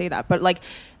not gonna say that, but like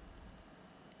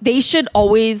they should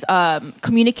always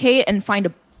communicate and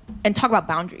and talk about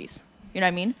boundaries. You know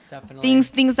what I mean? Definitely.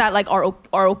 Things that like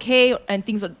are okay and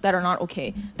things that are not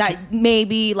okay. That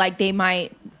maybe like they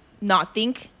might not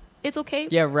think it's okay.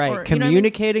 Yeah, right. or- you know what I mean?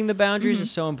 Communicating the boundaries is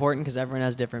so important because everyone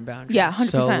has different boundaries. Yeah, 100%.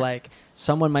 So, like,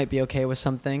 someone might be okay with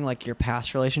something, like your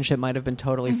past relationship might have been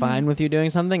totally Mm-hmm. fine with you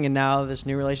doing something, and now this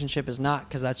new relationship is not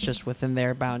because that's just within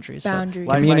their boundaries. Boundaries. So,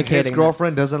 like his communicating.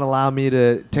 girlfriend doesn't allow me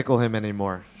to tickle him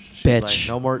anymore. She's Bitch.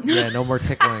 like, no more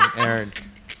tickling, Aaron.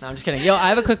 No, I'm just kidding. Yo, I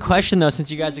have a quick question, though,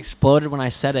 since you guys exploded when I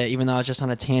said it, even though I was just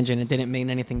on a tangent. It didn't mean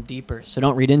anything deeper, so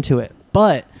don't read into it.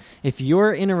 But if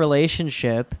you're in a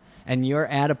relationship and you're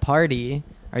at a party,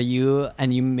 you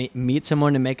meet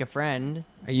someone to make a friend,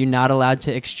 are you not allowed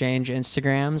to exchange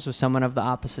Instagrams with someone of the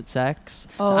opposite sex?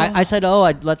 So Oh. I said,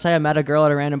 let's say I met a girl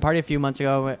at a random party a few months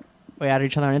ago. We added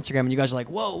each other on Instagram, and you guys are like,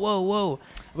 whoa, whoa, whoa.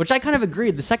 Which I kind of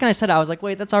agreed. The second I said it, I was like,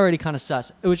 wait, that's already kind of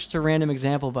sus. It was just a random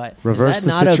example, but Reverse is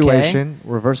the that not situation.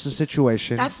 Reverse the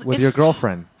situation That's- with it's- your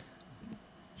girlfriend.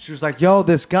 She was like, "Yo,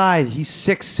 this guy, he's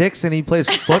 6'6" and he plays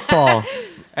football,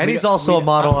 and he's also a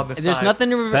model on the Okay? There's side." nothing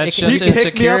to That's it can- just He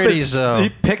picked me up and insecurities, though. He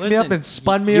picked me Listen, up and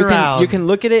spun me you around. Can, you can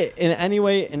look at it in any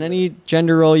way, in any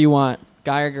gender role you want,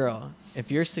 guy or girl. If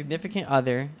your significant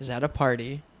other is at a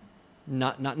party,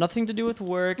 nothing to do with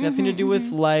work, nothing to do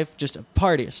with life, just a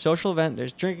party, a social event.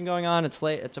 There's drinking going on. It's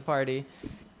late. It's a party,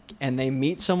 and they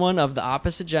meet someone of the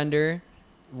opposite gender,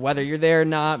 whether you're there or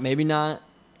not, maybe not.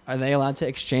 Are they allowed to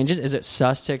exchange it? Is it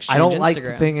sus to exchange? I don't like the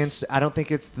Instagrams? thing. I don't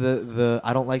think it's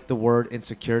I don't like the word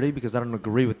insecurity because I don't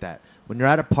agree with that. When you're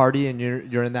at a party and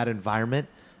you're in that environment,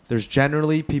 there's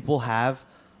generally people have,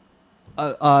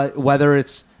 whether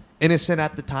it's innocent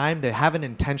at the time, they have an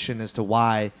intention as to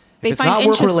why. They If it's find not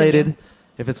interest work in related, you.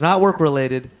 if it's not work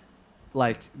related,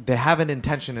 like they have an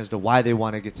intention as to why they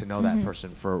want to get to know Mm-hmm. that person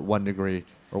for 1 degree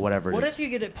or whatever it What is. if you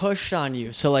get it pushed on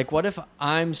you? So, like, what if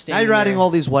I'm Now standing you're adding there- all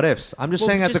these what ifs. I'm just Well,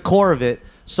 saying at the just- core of it.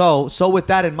 So with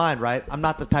that in mind, right? I'm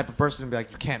not the type of person to be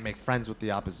like, you can't make friends with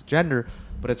the opposite gender,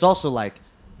 but it's also like,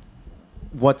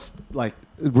 what's like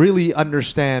really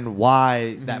understand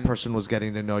why that person was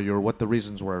getting to know you or what the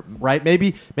reasons were, right?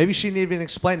 Maybe she didn't even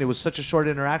explain. It was such a short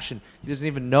interaction. He doesn't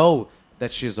even know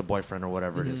that she is a boyfriend or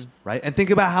whatever it is, right? And think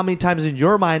about how many times in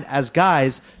your mind as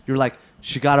guys, you're like,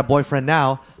 she got a boyfriend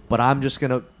now. but I'm just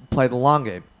gonna play the long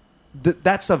game.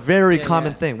 That's a very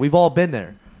common thing. We've all been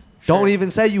there. Sure. Don't even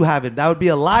say you haven't. That would be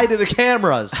a lie to the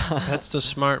cameras. That's the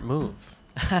smart move.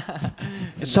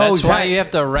 So That's why you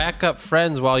have to rack up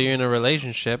friends while you're in a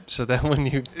relationship, so that when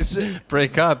you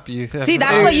break up, you have See,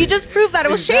 that's what you just proved that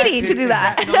it was shady to do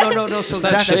that. No. So It's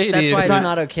not exactly. shady. That's why It's it's not-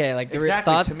 not okay. Like the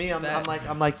Exactly. thought To me,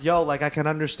 I'm like, yo, like I can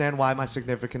understand why my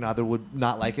significant other would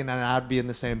not like it, and I'd be in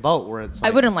the same boat where it's. I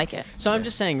Like, wouldn't like it. So I'm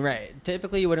just saying, right?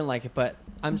 Typically, you wouldn't like it, but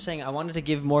I'm saying I wanted to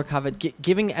give more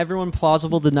giving everyone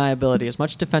plausible deniability, as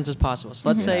much defense as possible. So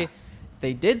let's say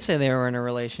they did say they were in a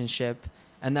relationship,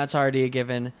 and that's already a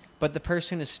given. But the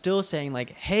person is still saying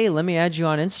like, "Hey, let me add you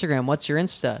on Instagram. What's your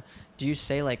Insta?" Do you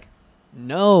say like,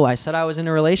 "No, I said I was in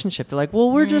a relationship"? They're like,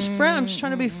 "Well, we're just friends. I'm just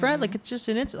trying to be friends. Like it's just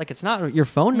an Insta. Like it's not your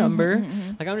phone number."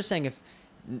 Like I'm just saying if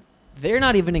they're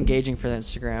not even engaging for the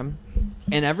Instagram,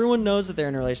 and everyone knows that they're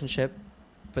in a relationship,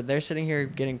 but they're sitting here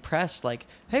getting pressed like,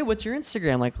 "Hey, what's your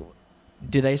Instagram?" Like,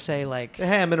 do they say like,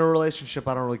 hey, I'm in a relationship.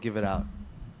 I don't really give it out.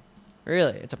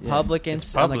 really? It's a public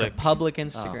It's like a public. public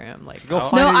Instagram. Like, Go Oh.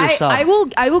 find No, it yourself.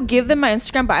 I will give them my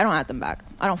Instagram, but I don't add them back.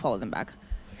 I don't follow them back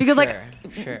because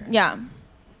Sure. yeah,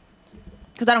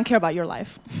 because I don't care about your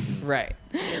life. right.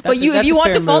 But if you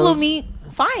want to follow me,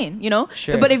 fine, you know.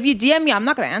 Sure. But if you DM me, I'm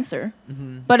not gonna answer.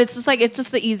 Mm-hmm. But it's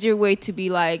just the easier way to be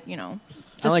like, you know,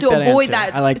 just like to that avoid answer.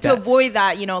 that. I like to that. avoid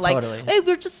that, you know, like, Totally. hey,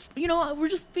 we're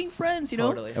just being friends, you know.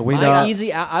 Totally. And we My know-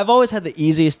 easy. I've always had the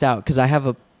easiest out because I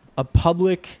have a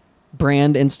public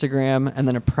brand Instagram and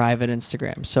then a private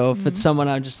Instagram. So if it's someone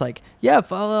I'm just like, yeah,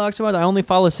 follow Oxymoron. I only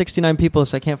follow 69 people,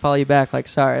 so I can't follow you back. Like,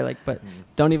 sorry, like, but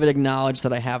don't even acknowledge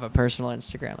that I have a personal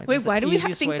Instagram. Like, this Wait, is why the do we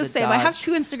easiest think way the to same? I have dodge.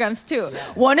 2 Instagrams too.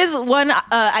 One is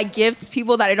I give to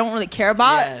people that I don't really care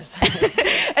about, Yes.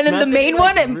 and then Not the to be, main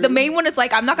like, one, the rude. main one is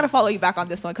like, I'm not gonna follow you back on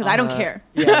this one because I don't care.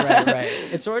 Yeah, right.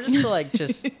 It's sort of just to like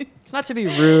it's not to be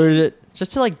rude,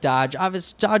 just to like dodge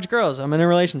girls. I'm in a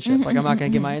relationship. Like I'm not gonna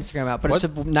give my Instagram out, but it's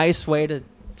a nice way to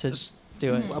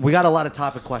do it. We got a lot of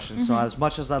topic questions, so as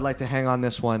much as I'd like to hang on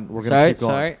this one, we're gonna Sorry, keep going.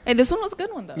 sorry. Hey, this one was a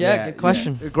good one though. Yeah, good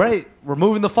question. Great. We're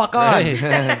moving the fuck on. Great.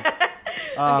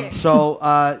 Okay.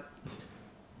 So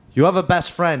you have a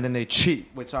best friend and they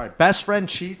cheat. Best friend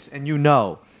cheats and you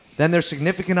know. Then their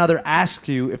significant other asks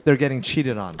you if they're getting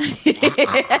cheated on.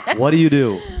 What do you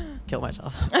do? Kill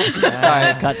myself.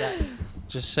 Sorry, cut that.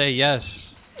 Just say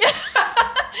yes.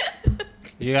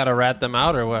 You got to rat them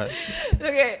out or what?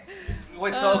 Okay.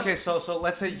 Wait, so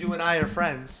let's say you and I are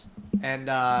friends and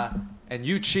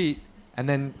you cheat and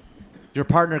then your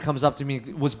partner comes up to me,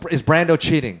 is Brando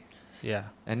cheating? Yeah.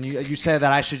 And you say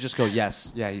that I should just go,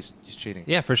 yes, yeah, he's cheating.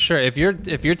 Yeah, for sure. If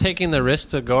you're taking the risk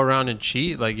to go around and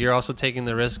cheat, like you're also taking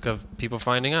the risk of people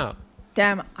finding out.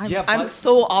 Damn, I'm but-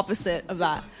 so opposite of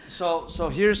that. So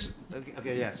here's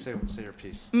say your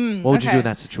piece. What would you do in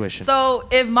that situation? So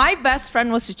if my best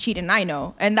friend was to cheat and I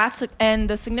know, and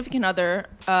the significant other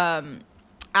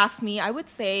asked me, I would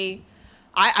say,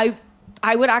 I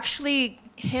would actually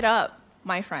hit up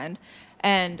my friend,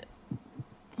 and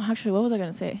actually, what was I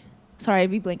gonna say? Sorry,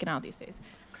 I'd be blanking out these days.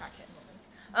 Crackhead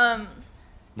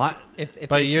moments.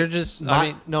 But you're just, I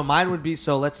mean, no, mine would be,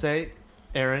 so let's say,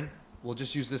 Aaron, we'll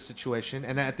just use this situation.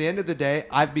 And at the end of the day,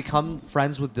 I've become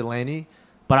friends with Delaney,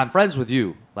 but I'm friends with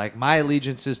you. Like, my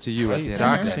allegiance is to you are at the you end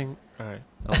of the day. doxing? All right.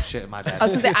 Oh, shit, my bad. I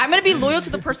was gonna say I'm gonna be loyal to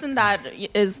the person that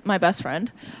is my best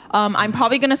friend. I'm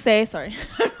probably gonna say sorry.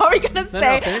 I'm probably gonna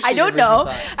say finish I your don't know. original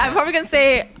thought. I'm probably gonna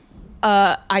say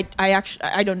I actually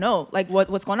I don't know like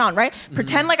what's going on, right?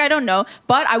 Pretend like I don't know,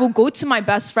 but I will go to my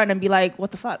best friend and be like,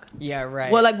 what the fuck? Yeah,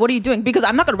 right. Well, like, what are you doing? Because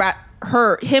I'm not gonna rat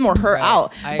him or her Right.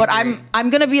 out, I but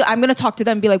agree. I'm gonna talk to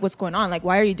them and be like, what's going on? Like,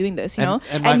 why are you doing this? You know?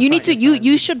 and And my you need to friend-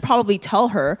 you should probably tell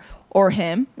her or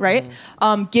him, right?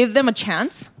 Give them a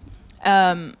chance.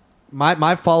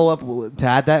 My follow-up to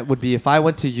add that would be if I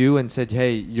went to you and said,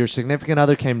 hey, your significant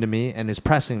other came to me and is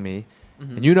pressing me,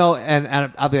 and you know,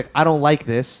 and I'll be like, I don't like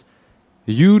this.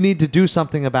 You need to do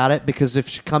something about it because if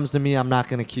she comes to me, I'm not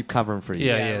going to keep covering for you.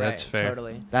 Yeah, that's fair.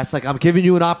 Totally. That's like, I'm giving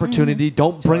you an opportunity.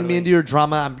 Don't bring me Totally. into your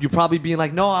drama. You're probably being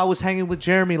like, no, I was hanging with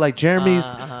Jeremy. Like, Jeremy's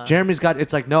got,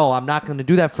 it's like, no, I'm not going to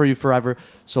do that for you forever.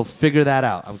 So figure that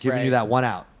out. I'm giving you Right. that one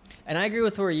out. And I agree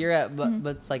with where you're at, but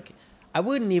it's like I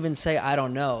wouldn't even say I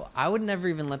don't know. I would never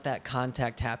even let that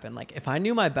contact happen. Like if I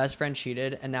knew my best friend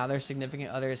cheated and now their significant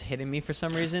other is hitting me for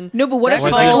some reason. No, but what if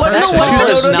that's What's all- the that's person? all She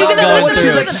just does not not going go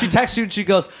She's through. like, she texts you and she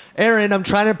goes, Aaron, I'm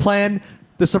trying to plan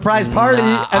the surprise party.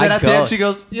 Nah, And then I at the end ghost. she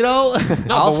goes, you know.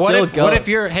 No, I'll but what still if go. what if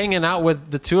you're hanging out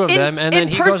with the two of In- them and then in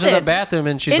he goes to the person. bathroom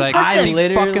and she's In like, person. I "See, fucking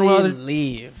literally well,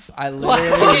 leave. I Okay, literally.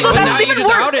 but that's now you even just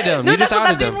worse. outed him. No, You just that's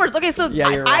outed even him. worse. Okay, so Yeah,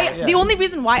 you're right. the only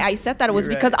reason why I said that was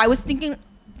You're because right. I was thinking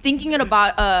thinking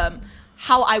about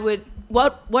how I would.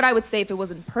 What I would say if it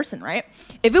was in person, right?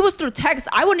 If it was through text,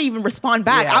 I wouldn't even respond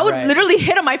back. Yeah, I would right. literally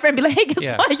hit on my friend, and be like, "Hey,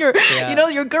 guess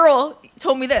what? Your girl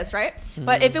told me this, right?"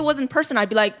 But if it was in person, I'd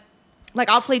be like,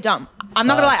 I'll play dumb. I'm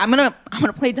not gonna lie. I'm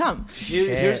gonna play dumb,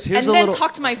 Here's and a then little.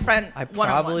 talk to my friend. I one-on-one.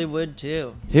 probably would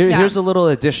too. Yeah. Here's a little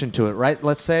addition to it, right?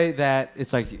 Let's say that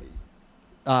it's like,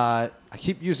 I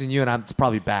keep using you, and it's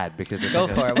probably bad because it's Go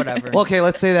like for it, whatever. Well, okay,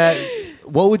 let's say that.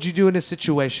 What would you do in a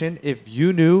situation if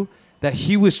you knew that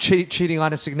he was cheating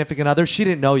on a significant other? She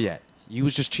didn't know yet. He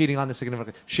was just cheating on the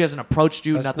significant. She hasn't approached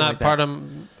you. That's nothing not like part that. of.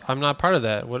 I'm not part of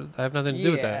that. What? I have nothing to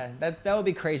do with that. That would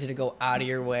be crazy to go out of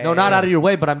your way. No, not out of your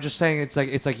way, but I'm just saying it's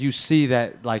like you see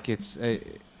that like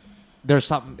there's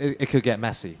something. It could get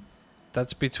messy.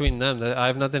 That's between them. I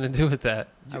have nothing to do with that.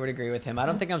 I would agree with him. I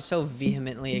don't think I'm so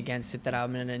vehemently against it that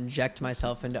I'm going to inject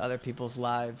myself into other people's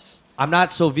lives. I'm not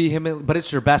so vehement, but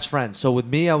it's your best friend. So with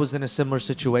me, I was in a similar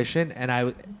situation, and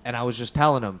I was just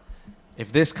telling him,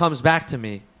 if this comes back to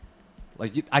me,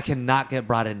 like I cannot get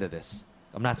brought into this.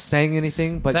 I'm not saying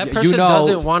anything, but That person you know,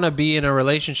 doesn't want to be in a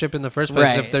relationship in the first place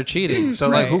Right. if they're cheating. So,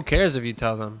 Right. like, who cares if you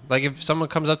tell them? Like, if someone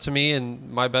comes up to me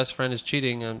and my best friend is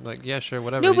cheating, I'm like, yeah, sure,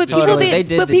 whatever. No, You but do people it. They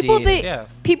did the deed. Yeah.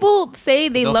 people say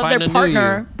they They'll love find their a new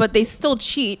partner, you. but they still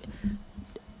cheat.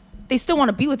 They still want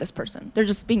to be with this person. They're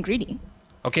just being greedy.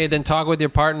 Okay, then talk with your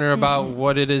partner about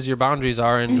what it is your boundaries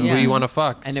are and who Yeah. you want to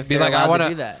fuck. And if be they're like, I allowed want to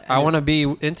do that. I And want to be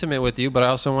intimate with you, but I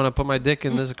also want to put my dick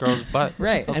in this girl's butt.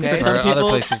 Right. And Okay. for some Or other people,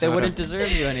 places, they whatever. wouldn't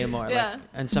deserve you anymore. Like, Yeah.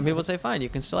 and some people say, fine, you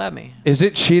can still have me. is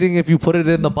it cheating if you put it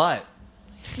in the butt?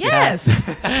 Yes.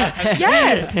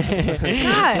 Yes.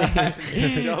 God.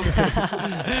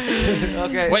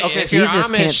 Okay. Wait, okay. if you're Jesus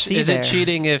can't Amish, see is there. it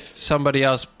cheating if somebody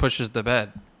else pushes the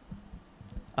bed?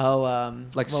 Oh,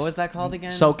 Like what was that called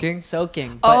again? soaking?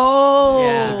 Soaking. But Oh.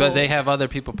 Yeah. But they have other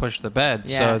people push the bed,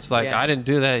 so Yeah, it's like yeah. I didn't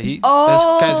do that. This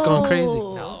Oh. guy's going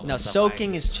crazy. no,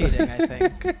 soaking is cheating, I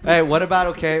think. Hey, what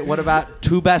about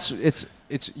two best? It's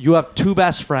you have two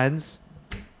best friends.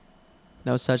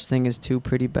 No such thing as two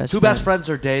pretty best Two best friends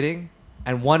are dating,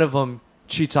 and one of them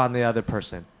cheats on the other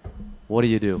person. What do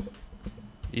you do?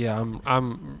 Yeah,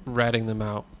 I'm ratting them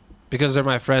out because they're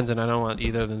my friends, and I don't want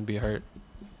either of them to be hurt.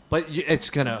 But it's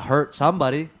gonna hurt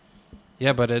somebody.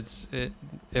 Yeah, but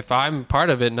if I'm part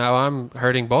of it now, I'm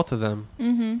hurting both of them.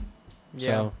 Mm-hmm.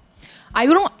 So I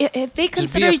don't. If they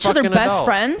consider a each other fucking best adult.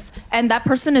 friends, and that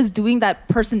person is doing that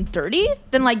person dirty,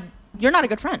 then like you're not a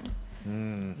good friend.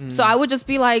 So I would just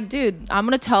be like, dude, I'm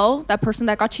gonna tell that person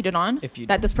that got cheated on If you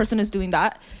that this person is doing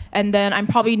that, and then I'm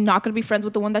probably not gonna be friends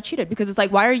with the one that cheated because it's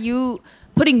like, why are you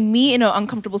putting me in an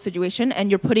uncomfortable situation and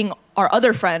you're putting our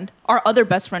other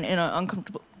best friend in an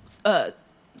uncomfortable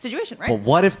situation, right? Well,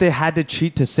 what if they had to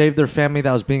cheat to save their family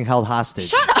that was being held hostage?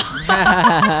 Shut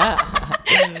up.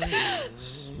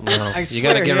 no, you swear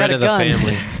got to he get had rid a of the gun.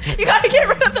 family. You gotta get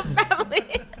rid of the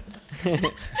family.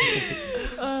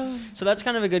 So that's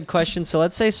kind of a good question. So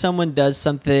let's say someone does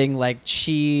something like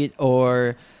cheat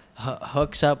or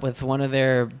hooks up with one of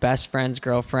their best friends'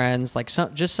 girlfriends, like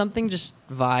just something just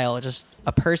vile, just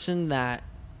a person that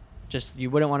just you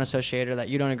wouldn't want to associate or that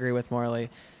you don't agree with morally,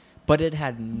 but it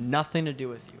had nothing to do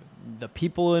with you. The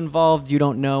people involved, you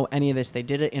don't know any of this. They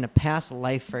did it in a past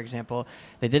life, for example.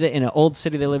 They did it in an old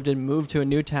city they lived in, moved to a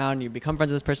new town, you become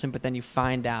friends with this person, but then you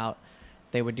find out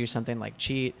they would do something like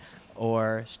cheat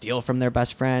or steal from their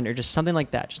best friend or just something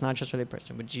like that, just not trustworthy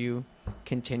person. Would you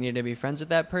continue to be friends with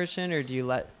that person, or do you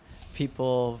let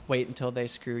people wait until they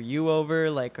screw you over,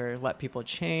 like, or let people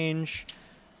change?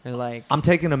 Or like, I'm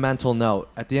taking a mental note.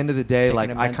 At the end of the day, Taking like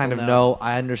a I kind mental of note. know,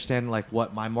 I understand like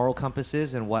what my moral compass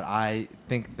is and what I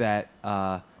think that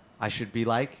I should be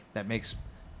like that makes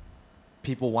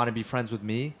people want to be friends with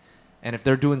me. And if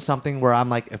they're doing something where I'm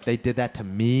like, if they did that to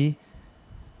me,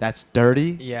 that's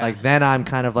dirty. Yeah. Like then I'm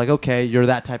kind of like, okay, you're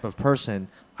that type of person.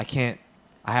 I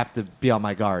have to be on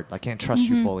my guard. I can't trust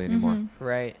you fully anymore.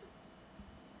 right.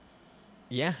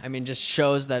 Yeah, I mean, just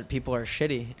shows that people are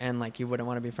shitty, and like you wouldn't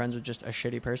want to be friends with just a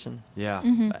shitty person. Yeah.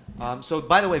 But, So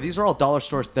by the way, these are all dollar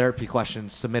store therapy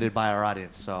questions submitted by our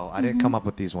audience. So I didn't come up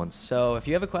with these ones. so if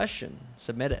you have a question,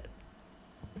 submit it.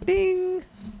 Ding.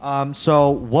 So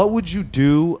what would you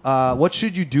do? What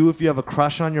should you do if you have a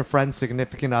crush on your friend's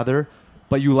significant other,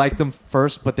 but you like them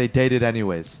first, but they dated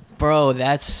anyways? Bro,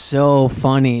 that's so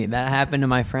funny. That happened to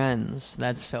my friends.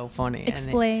 That's so funny.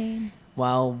 Explain.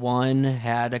 Well, one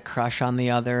had a crush on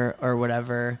the other or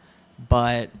whatever,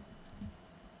 but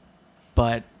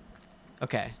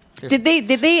okay. Did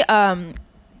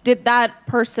that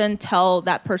person tell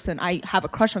that person, I have a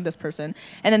crush on this person,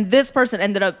 and then this person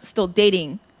ended up still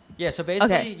dating Yeah, so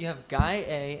basically Okay. you have guy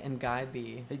A and guy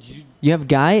B. You have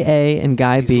guy A and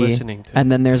guy He's B, listening to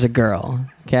and then there's a girl.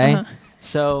 Okay, Uh-huh.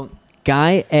 so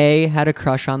guy A had a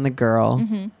crush on the girl,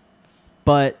 Mm-hmm.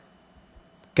 but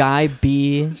guy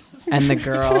B and the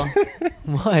girl.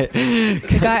 What?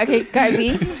 The guy, okay, guy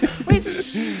B. Wait,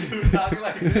 We were talking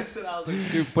like this, and I was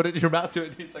like, dude, put it in your mouth to it.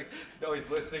 And he's like, no, he's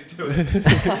listening to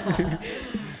it.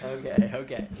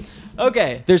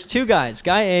 Okay. There's two guys,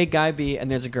 guy A, guy B, and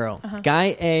there's a girl. Uh-huh.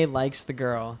 Guy A likes the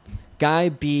girl. Guy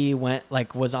B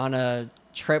was on a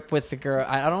trip with the girl.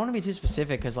 I don't want to be too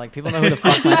specific because like people know who the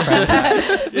fuck my friends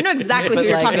are. we know exactly who But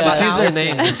you're like, talking uh, about. Just use now. their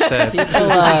names instead.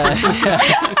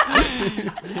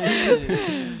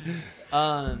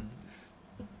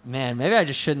 Man, maybe I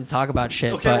just shouldn't talk about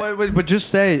shit. Okay, but but just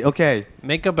say, okay,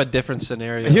 Make up a different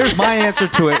scenario. here's my answer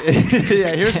to it.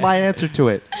 Yeah, here's my answer to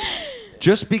it.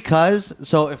 Just because,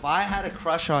 so if I had a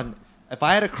crush on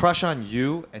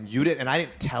you and you didn't, and I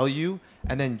didn't tell you,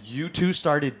 and then you two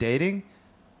started dating,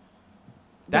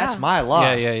 that's Yeah. my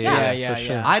loss. Yeah, for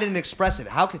sure. yeah. I didn't express it.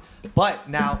 But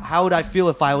now, how would I feel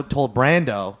if I told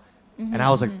Brando, and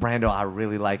I was like, Brando, I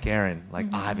really like Aaron.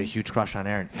 Like, I have a huge crush on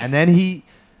Aaron. And then he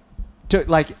took,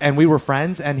 like, and we were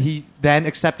friends, and he then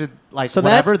accepted, like, So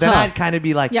whatever. that's Then tough. I'd kind of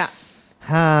be like, Yeah.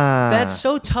 huh. That's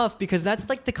so tough because that's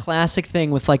like the classic thing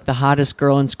with like the hottest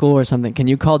girl in school or something. Can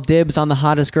you call dibs on the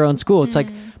hottest girl in school? It's like,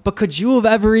 but could you have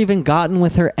ever even gotten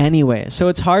with her anyway? So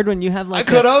it's hard when you have I like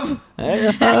could have.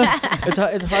 it's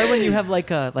hard when you have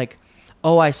like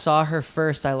oh, I saw her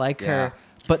first, I like Yeah. her,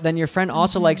 but then your friend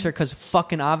also likes her because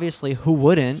fucking obviously who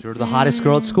wouldn't? You're the hottest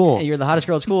girl at school. And you're the hottest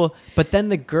girl at school, but then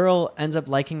the girl ends up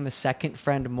liking the second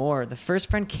friend more. The first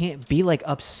friend can't be like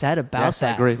upset about Yes, I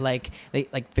that. agree.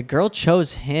 Like the girl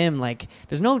chose him. Like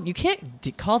there's no, you can't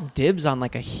call dibs on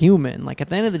like a human. Like at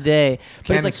the end of the day, but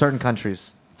Can it's in like certain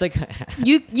countries. it's like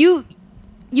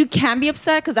You can be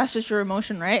upset because that's just your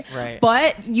emotion, right? Right.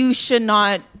 But you should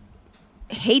not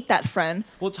hate that friend.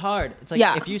 well, it's hard. It's like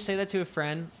Yeah. if you say that to a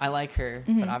friend, I like her,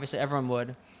 but obviously everyone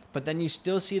would. But then you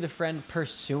still see the friend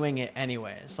pursuing it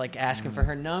anyways, like asking for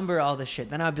her number, all this shit.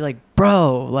 Then I'd be like,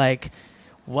 bro, like,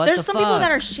 what There's the some fuck? people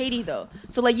that are shady though.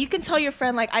 So like you can tell your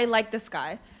friend like I like this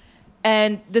guy,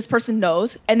 and this person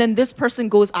knows, and then this person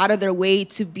goes out of their way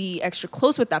to be extra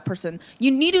close with that person. You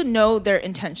need to know their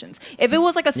intentions. If it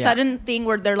was like a Yeah. sudden thing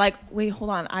where they're like, wait, hold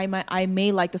on, I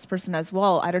may like this person as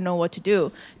well. I don't know what to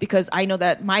do because I know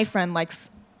that my friend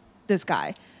likes this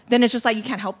guy. Then it's just like you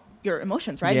can't help your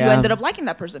emotions, right? You Yeah. ended up liking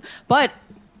that person. But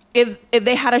if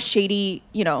they had a shady,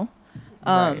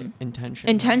 Right.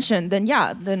 Intention.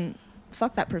 then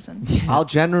fuck that person. I'll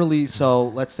generally, so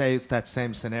let's say it's that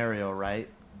same scenario, right?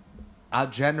 I'll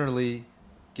generally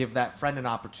give that friend an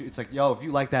opportunity. It's like, yo, if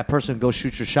you like that person, go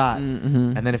shoot your shot.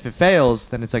 And then if it fails,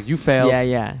 then it's like, you failed. Yeah.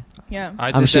 Yeah. I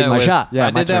I'm did shooting that my with, shot. Yeah,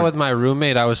 I my did that turn. with my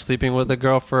roommate. I was sleeping with a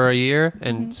girl for a year,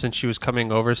 and since she was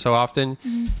coming over so often,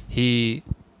 he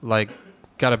like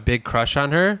got a big crush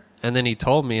on her, and then he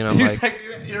told me, and I'm He's like,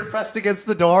 like, you're pressed against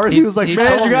the door. He He- was like, he man,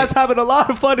 told you me- guys having a lot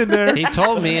of fun in there. he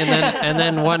told me, and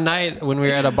then one night when we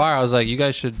were at a bar, I was like, you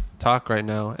guys should talk right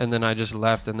now, and then I just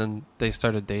left, and then they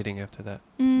started dating after that.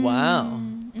 Wow.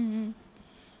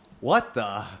 What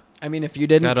the? I mean, if you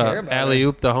didn't Got care a about alley it.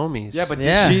 oop the homies. Yeah, but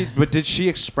Yeah. did she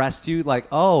express to you like,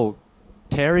 oh,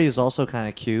 Terry is also kind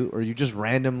of cute, or you just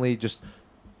randomly just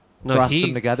no, thrust he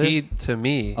them together? he to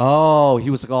me. Oh, he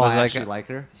was like, oh, Was I like actually a- like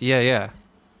her. Yeah.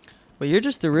 Well, you're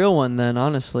just the real one then,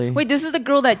 honestly. Wait, this is the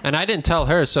girl that. And I didn't tell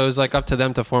her, so it was like up to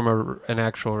them to form an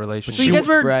actual So relationship. you guys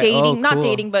were Right. dating, Oh, not cool.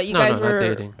 dating, but you No, guys no, not were,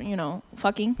 dating.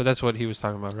 fucking. But that's what he was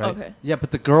talking about, right? Okay. Yeah, but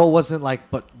the girl wasn't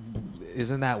like, but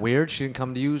isn't that weird? She didn't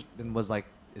come to you and was like,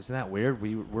 isn't that weird?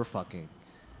 We're fucking.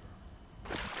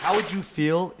 How would you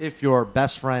feel if your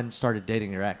best friend started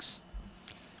dating your ex?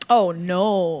 Oh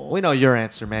no. We know your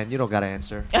answer, man. You don't got to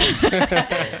answer.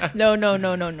 No.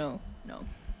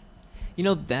 You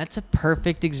know, that's a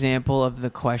perfect example of the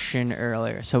question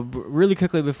earlier. So, really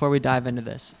quickly before we dive into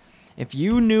this, if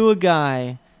you knew a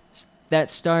guy that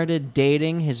started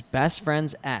dating his best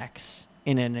friend's ex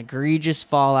in an egregious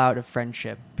fallout of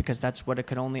friendship, because that's what it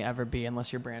could only ever be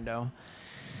unless you're Brando,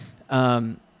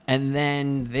 and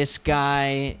then this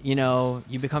guy,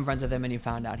 you become friends with him and you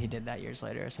found out he did that years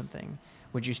later or something,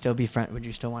 would you still Would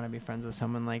you still want to be friends with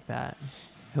someone like that,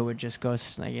 who would just go,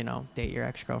 date your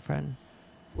ex-girlfriend?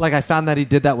 Like, I found that he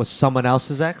did that with someone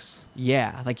else's ex.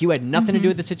 Yeah, like you had nothing to do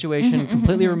with the situation,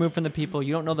 completely removed from the people.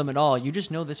 You don't know them at all. You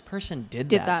just know this person did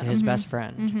that to his best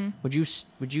friend. Would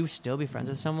you still be friends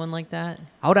with someone like that?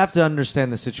 I would have to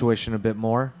understand the situation a bit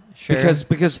more. Sure.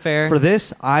 Because Fair. for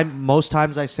this, most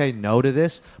times I say no to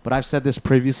this, but I've said this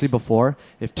previously before.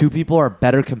 If two people are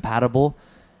better compatible,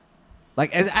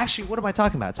 Like, and actually, what am I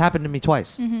talking about? It's happened to me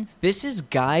twice. This is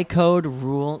Guy Code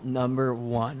rule number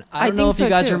 1. I I don't know think if you so,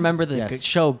 guys too. remember the Yes.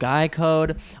 show Guy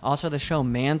Code, also the show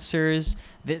Mansers.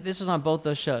 This was on both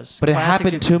those shows. But it Classic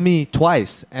happened to me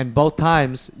twice, and both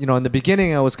times, you know, in the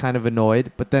beginning I was kind of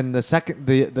annoyed, but then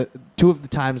the two of the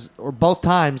times, or both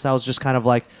times, I was just kind of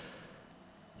like,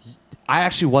 I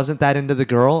actually wasn't that into the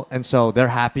girl, and so they're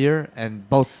happier, and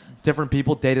both different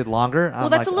people dated longer. Well,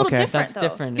 I'm that's like, a little okay. different. That's though,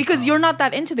 different. because you're not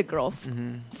that into the girl.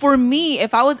 For me,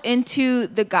 if I was into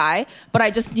the guy, but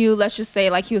I just knew, let's just say,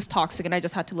 like he was toxic, and I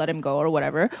just had to let him go or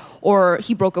whatever, or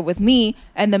he broke up with me,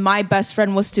 and then my best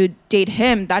friend was to date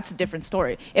him, that's a different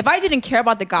story. If I didn't care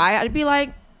about the guy, I'd be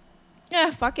like, yeah,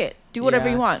 fuck it, do whatever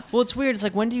Yeah. you want. Well, it's weird. It's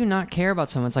like, when do you not care about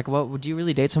someone? It's like, what would you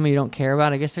really date someone you don't care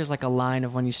about? I guess there's like a line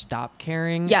of when you stop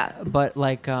caring. Yeah. But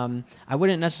like, I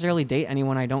wouldn't necessarily date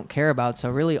anyone I don't care about. So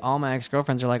really, all my ex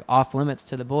girlfriends are like off limits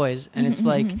to the boys, and it's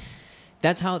like,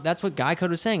 that's what Guy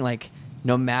Code was saying. Like,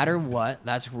 no matter what,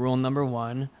 that's rule number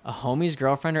 1. A homie's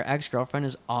girlfriend or ex girlfriend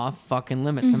is off fucking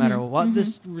limits. No matter what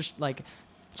this like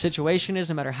situation is,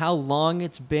 no matter how long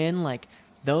it's been, like.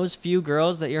 Those few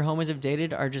girls that your homies have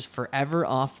dated are just forever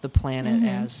off the planet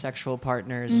as sexual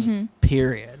partners,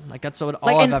 period. Like, that's all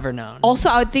I've and ever known. Also,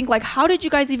 I would think, like, how did you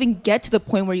guys even get to the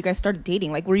point where you guys started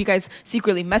dating? Like, were you guys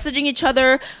secretly messaging each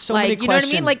other? so like, many you know what I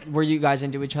questions. mean? Like, were you guys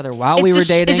into each other while it's we were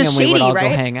just- it's dating, just and we would shady, all right?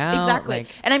 go hang out? Exactly. Like,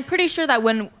 And I'm pretty sure that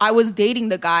when I was dating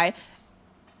the guy,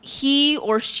 he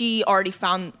or she already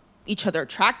found each other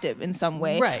attractive in some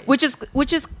way, Right. Which is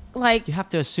like, you have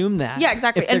to assume that. Yeah,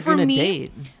 exactly. If And they're for gonna me-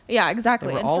 date, yeah, they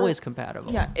exactly. were And always for,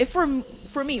 compatible. yeah. If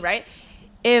for me, right?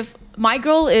 If my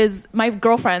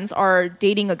girlfriends are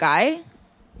dating a guy,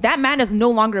 that man is no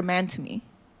longer a man to me.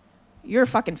 You're a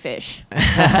fucking fish. No,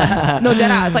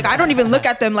 dead ass. Like, I don't even look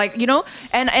at them like, you know,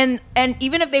 and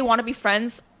even if they want to be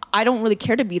friends, I don't really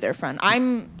care to be their friend.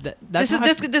 That's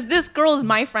This girl is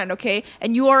my friend, okay?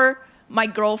 And you are my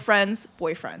girlfriend's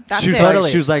boyfriend. That's She was it. like,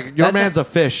 Totally. she was like, your That's man's a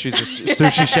fish. She's a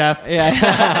sushi chef.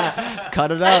 Yeah.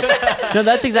 Cut it up. No,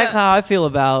 that's exactly how I feel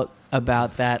about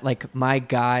that. Like, my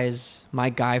guy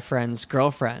friends'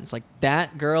 girlfriends. Like,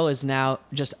 that girl is now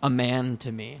just a man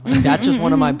to me. Like, that's just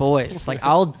one of my boys. Like,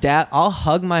 I'll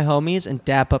hug my homies and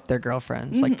dap up their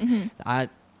girlfriends. Like,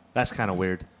 That's kind of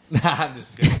weird. I'm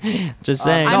just kidding. just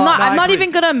saying. No, I'm I not agree.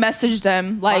 even gonna message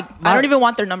them. Like, My- I don't even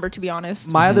want their number, to be honest.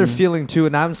 My other feeling too,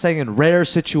 and I'm saying in rare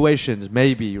situations,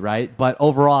 maybe, right? But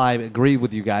overall, I agree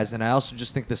with you guys. And I also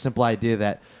just think the simple idea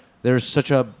that there's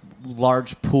such a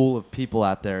large pool of people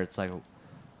out there, it's like,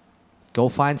 go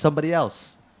find somebody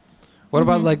else. What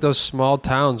about like those small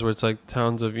towns where it's like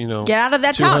towns of, you know, Get out of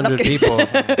that town. 200 Just people?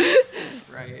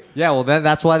 Right. Yeah, well, then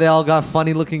that's why they all got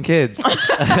funny looking kids.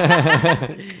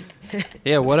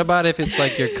 Yeah, what about if it's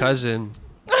like your cousin?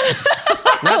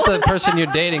 Not the person you're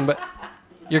dating, but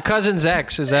your cousin's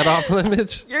ex. Is that off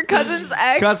limits? Your cousin's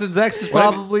ex. Cousin's ex is What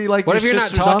if- probably like What if your you're not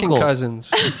sister's talking uncle.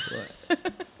 cousins?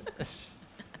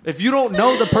 If you don't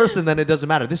know the person, then it doesn't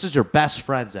matter. This is your best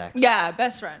friend's ex. Yeah,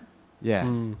 best friend. Yeah.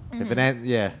 If it ain't,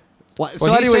 yeah. What,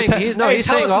 Well, he's anyways, saying- he's tell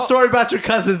saying us the all- story about your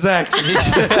cousin's ex.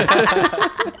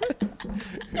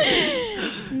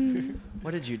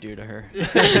 What did you do to her?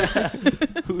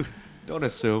 Don't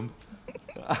assume.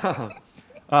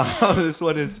 This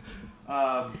one is,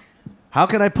 how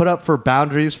can I put up for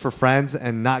boundaries for friends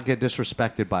and not get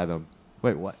disrespected by them?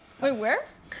 Wait, what? Wait, where?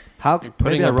 How Putting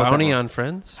maybe I a wrote that bounty wrong. on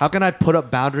friends? How can I put up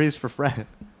boundaries for friends?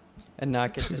 And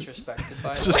not get disrespected by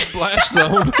It's a splash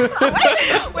zone.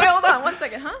 Wait, hold on 1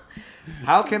 second, huh?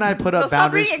 How can I put No, up stop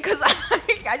boundaries? reading it because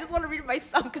I just want to read it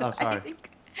myself Oh, because I sorry. think.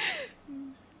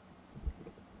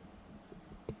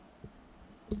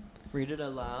 Read it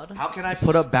aloud. How can I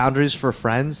put up boundaries for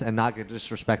friends and not get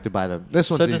disrespected by them? This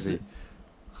one's So does easy.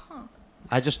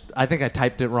 I think I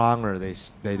typed it wrong, or they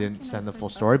didn't send the full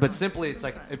story. But simply, it's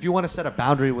like, if you want to set a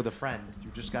boundary with a friend,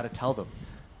 you just got to tell them,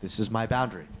 this is my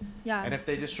boundary. Yeah. And if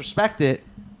they disrespect it,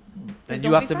 then Then you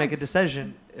don't have be to make a friends.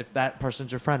 decision if that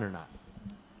person's your friend or not.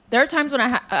 There are times when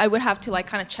I would have to like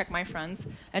kind of check my friends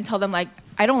and tell them like,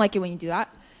 I don't like it when you do that.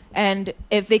 And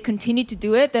if they continue to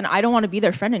do it, then I don't want to be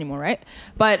their friend anymore, right?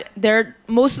 But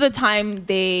most of the time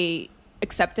they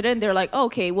accepted it and they're like, oh,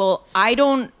 okay, well, I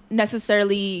don't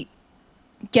necessarily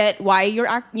get why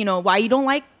why you don't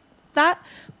like that,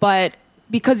 but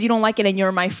because you don't like it and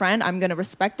you're my friend, I'm gonna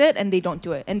respect it, and they don't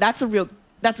do it, and that's a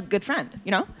good friend, you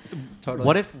know. Totally.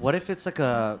 What if it's like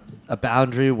a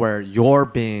boundary where you're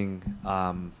being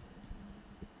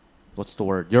what's the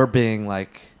word? You're being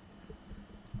like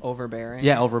Overbearing.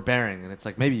 overbearing, and it's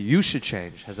like, maybe you should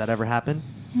change. Has that ever happened?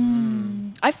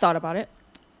 I've thought about it.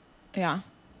 Yeah.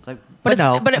 It's like, But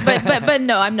no. but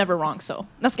no, I'm never wrong. So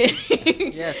that's good.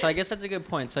 Yeah, so I guess that's a good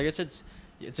point. So I guess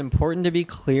it's important to be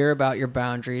clear about your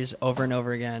boundaries over and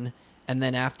over again, and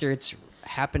then after it's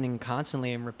happening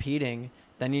constantly and repeating,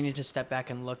 then you need to step back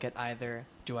and look at either,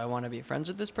 do I want to be friends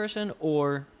with this person,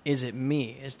 or is it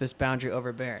me? Is this boundary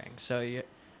overbearing? So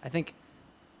I think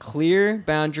clear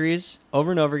boundaries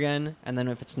over and over again, and then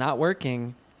if it's not working,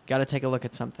 you got to take a look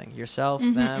at something. Yourself,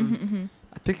 them.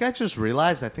 I think I just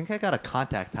realized I think I got a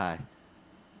contact high.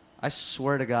 I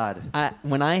swear to God.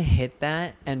 When I hit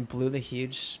that and blew the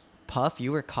huge puff,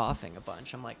 you were coughing a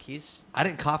bunch. I'm like, I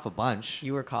didn't cough a bunch.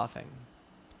 you were coughing.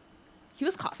 He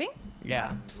was coughing.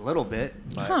 Yeah. A little bit.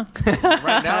 But Huh.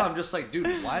 right now, I'm just like, dude,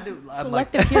 why do I'm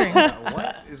like, Selective hearing.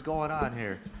 what is going on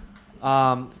here?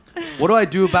 What do I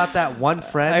do about that one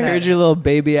friend? I that- heard your little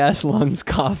baby ass lungs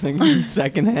coughing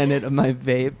secondhand at my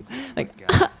vape. Like,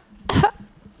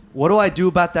 What do I do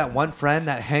about that one friend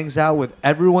that hangs out with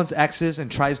everyone's exes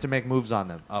and tries to make moves on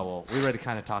them? Oh, well, we already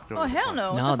kind of talked about Oh hell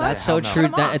no! What no, the that's fuck? so Hell no. true.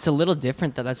 Cut 'em off. It's a little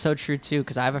different. That's so true too.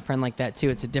 Because I have a friend like that too.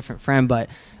 It's a different friend, but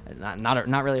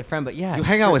not really a friend. But yeah, You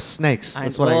hang out with snakes.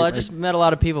 That's what I just met a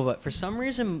lot of people, but for some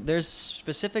reason, there's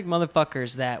specific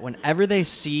motherfuckers that whenever they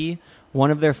see one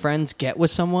of their friends get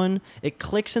with someone, it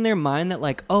clicks in their mind that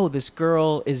like, oh, this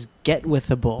girl is get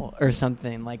withable or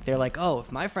something. Like they're like, oh,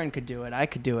 if my friend could do it, I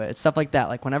could do it. It's stuff like that.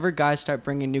 Like whenever guys start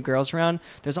bringing new girls around,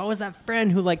 there's always that friend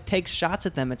who like takes shots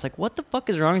at them. It's like, what the fuck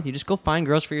is wrong with you? Just go find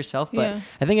girls for yourself. But Yeah.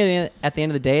 I think at the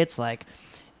end of the day, it's like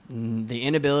the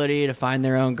inability to find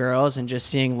their own girls and just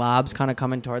seeing lobs kind of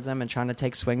coming towards them and trying to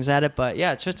take swings at it. But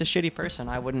yeah, it's just a shitty person.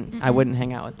 I wouldn't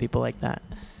hang out with people like that.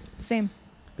 Same.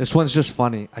 This one's just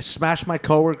funny. I smashed my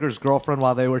coworker's girlfriend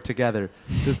while they were together.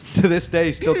 To this day,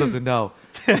 he still doesn't know.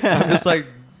 I'm just like,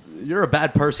 you're a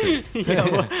bad person.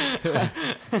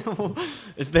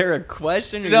 Is there a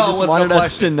question? Or No, you just it wasn't a wanted us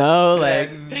question. to know? Like,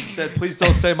 Like, he said, please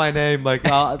don't say my name. Like,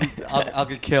 I'll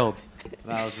get killed.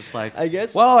 And I was just like, I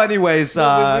guess- Well, anyways,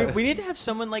 we need to have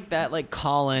someone like that, like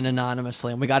call in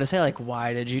anonymously, and we got to say, like,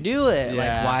 why did you do it? Yeah.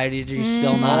 Like, why did you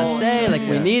still not Oh, say? Like, we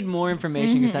yeah. need more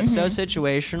information because that's so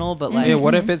situational. But like, Yeah,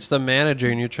 what if it's the manager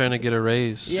and you're trying to get a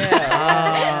raise?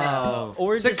 oh.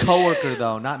 or It's a just coworker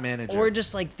though, not manager. or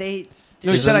just like they.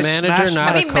 No, he Is said a I manager smashed not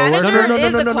my- a I mean, coworker? manager No.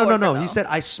 is a coworker, He though. said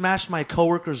I smashed my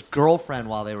coworker's girlfriend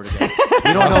while they were together.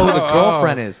 You don't know who the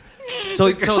girlfriend is. So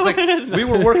it's like we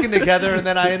were working together, and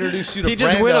then I introduced you to. He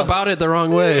just Brando. went about it the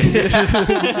wrong way.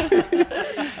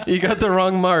 You got the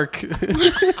wrong mark.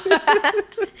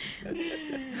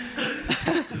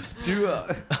 Do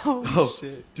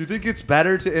you think it's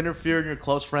better to interfere in your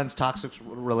close friend's toxic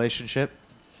relationship?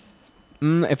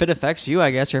 If it affects you,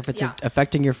 I guess, or if it's Yeah.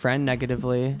 affecting your friend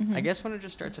negatively, I guess when it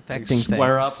just starts affecting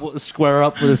Square up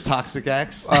with his toxic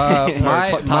ex. My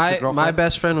toxic girlfriend? my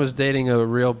best friend was dating a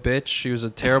real bitch. She was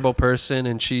a terrible person,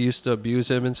 and she used to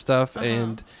abuse him and stuff.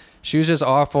 And she was just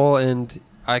awful. And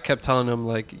I kept telling him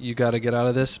like, you got to get out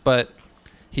of this. But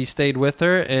he stayed with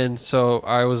her, and so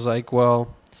I was like,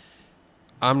 well,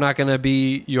 I'm not gonna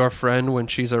be your friend when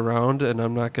she's around, and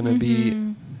I'm not gonna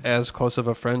be as close of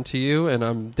a friend to you, and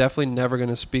I'm definitely never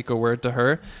gonna speak a word to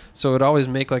her. So it would always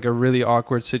make like a really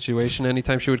awkward situation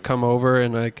anytime she would come over,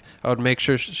 and like I would make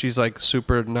sure she's like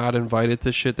super not invited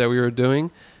to shit that we were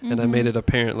doing, and I made it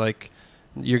apparent like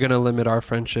you're gonna limit our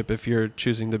friendship if you're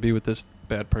choosing to be with this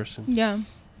bad person. Yeah,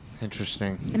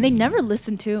 Interesting. and they never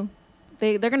listen to.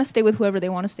 They're gonna stay with whoever they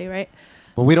want to stay, right?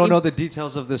 But we don't know the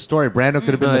details of this story. Brando could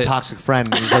have been No, the it- toxic friend.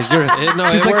 He's like, you're, No,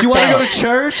 she's it like, do you worked want to go out. to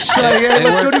church? Like, hey, It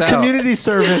let's go to worked out. community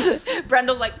service.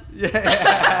 Brendel's like,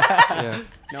 Yeah.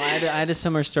 No, I had a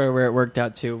similar story where it worked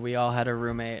out too. We all had a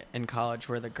roommate in college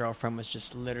where the girlfriend was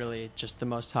just literally just the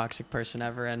most toxic person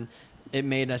ever, and it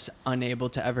made us unable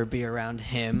to ever be around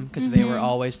him because they were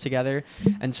always together.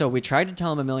 And so we tried to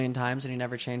tell him a million times, and he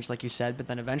never changed, like you said. But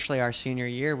then eventually, our senior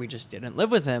year, we just didn't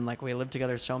live with him. Like we lived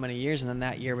together so many years, and then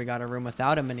that year we got a room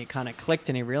without him, and he kind of clicked,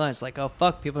 and he realized like, oh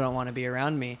fuck, people don't want to be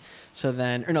around me. So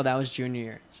then, or no, that was junior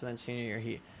year. So then senior year,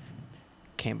 he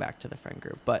came back to the friend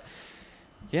group, but.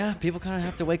 Yeah, people kind of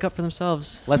have to wake up for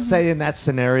themselves. Let's say in that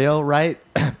scenario, right?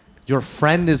 Your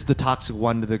friend is the toxic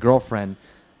one to the girlfriend.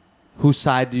 Whose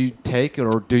side do you take,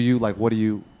 or do you like? What do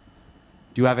you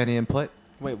have any input?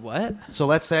 Wait, what? So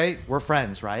let's say we're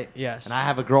friends, right? Yes. And I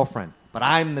have a girlfriend, but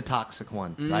I'm the toxic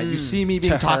one, right? You see me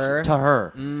being To toxic her? to her.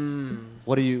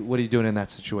 What are you doing in that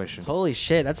situation? Holy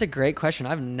shit, that's a great question.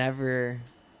 I've never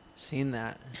seen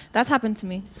that. that's happened to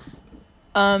me.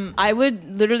 I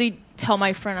would literally tell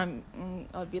my friend,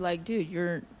 I'd be like, dude,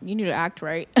 you need to act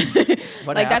right.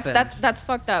 What like happened? that's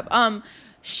fucked up.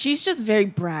 She's just very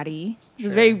bratty. She's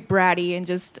Sure. very bratty and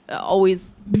just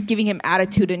always giving him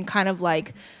attitude and kind of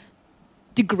like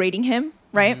degrading him,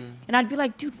 right? And I'd be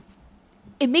like, dude,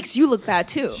 it makes you look bad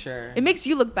too. Sure. It makes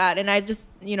you look bad. And I just,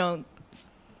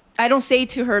 I don't say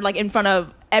to her like in front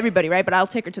of everybody, right? But I'll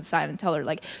take her to the side and tell her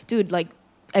like, dude, like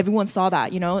everyone saw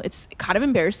that, it's kind of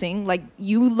embarrassing. Like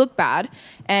you look bad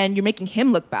and you're making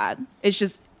him look bad. It's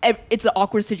an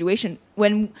awkward situation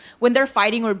when they're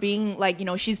fighting or being like,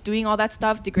 she's doing all that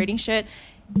stuff, degrading shit.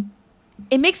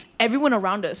 It makes everyone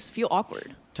around us feel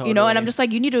awkward. Totally. And I'm just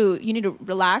like, you need to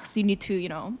relax. You need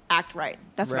to, act right.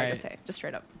 That's what I Right. gotta say, just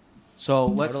straight up. So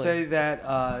let's Totally. say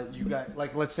that you got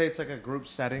let's say it's like a group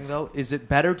setting though. Is it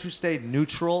better to stay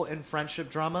neutral in friendship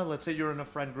drama? Let's say you're in a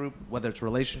friend group, whether it's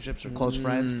relationships or close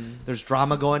friends. There's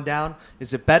drama going down.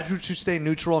 Is it better to stay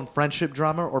neutral in friendship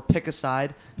drama or pick a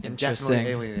side and definitely Interesting.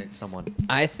 alienate someone?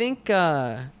 I think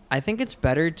it's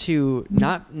better to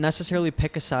not necessarily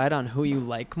pick a side on who you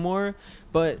like more,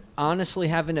 but honestly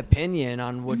have an opinion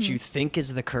on what you think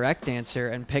is the correct answer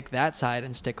and pick that side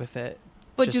and stick with it.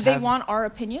 But Just do they have- want our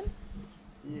opinion?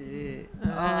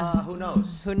 Who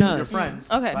knows? Who knows? You're friends,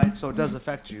 Okay. right? So it does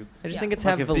affect you. I just Yeah. think it's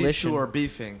Like have if these volition. two are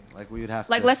beefing, like we would have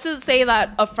Like, to. let's just say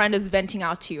that a friend is venting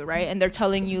out to you, right? And they're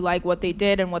telling you, like, what they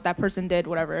did and what that person did,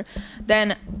 whatever.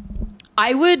 Then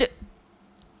I would,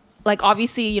 like,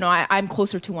 obviously, I'm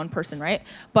closer to one person, right?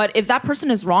 But if that person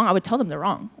is wrong, I would tell them they're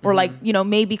wrong. Or, like,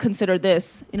 maybe consider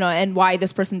this, and why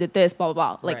this person did this, blah,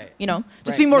 blah, blah. Like, Right. just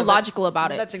Right. be more No, logical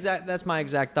about it. That's my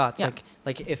exact thoughts. Yeah.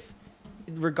 Like if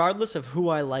regardless of who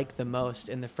I like the most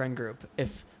in the friend group,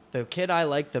 if the kid I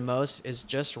like the most is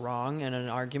just wrong in an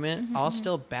argument, I'll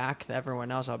still back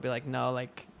everyone else. I'll be like, no,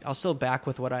 like I'll still back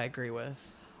with what I agree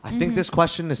with. I think this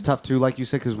question is tough too, like you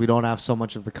said, because we don't have so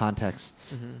much of the context.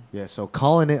 Yeah, so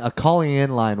calling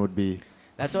in line would be.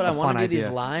 That's what a I want fun to do. These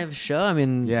idea. live show. I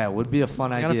mean, Yeah, it would be a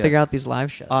fun I gotta idea. figure out these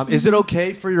live shows. Is it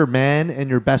okay for your man and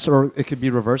your best, or it could be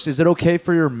reversed? Is it okay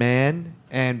for your man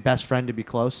and best friend to be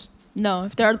close? No,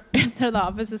 if they're the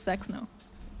opposite sex, no.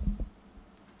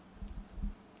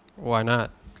 Why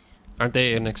not? Aren't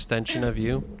they an extension of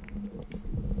you?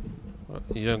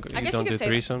 You don't do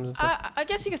threesomes and stuff? I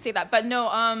guess you could say that, but no.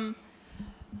 I'm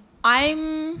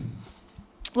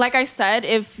like I said,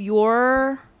 if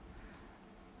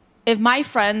my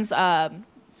friends'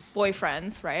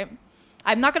 boyfriends, right?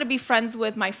 I'm not gonna be friends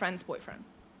with my friend's boyfriend,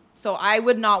 so I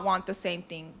would not want the same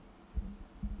thing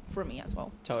for me as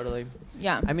well. Totally.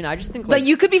 Yeah. I mean, I just think Like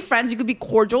you could be friends, you could be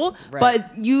cordial, Right.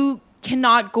 but you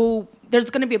cannot go. There's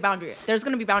gonna be a boundary. There's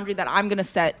gonna be a boundary that I'm gonna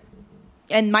set,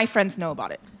 and my friends know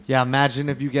about it. Yeah, imagine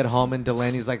if you get home and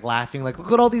Delaney's like laughing, like,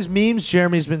 look at all these memes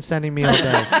Jeremy's been sending me all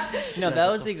day. No, that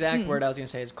was the exact word I was going to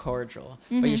say is cordial.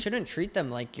 But you shouldn't treat them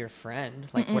like your friend.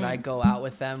 Like, would I go out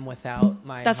with them without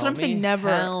my That's what I'm homie? saying, never.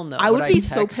 Hell no. I would be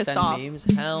so text, pissed send off. Memes?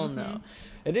 Hell no.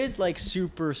 It is, like,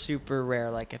 super, super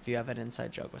rare. Like, if you have an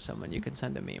inside joke with someone, you can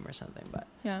send a meme or something. But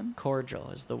Yeah. cordial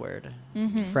is the word.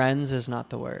 Friends is not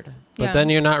the word. But Yeah. then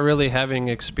you're not really having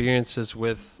experiences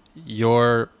with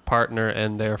your partner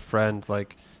and their friend.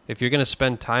 Like, if you're going to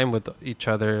spend time with each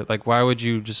other, like, why would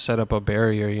you just set up a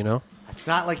barrier, It's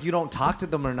not like you don't talk to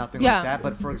them or nothing Yeah. like that.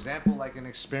 But for example, like an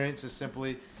experience is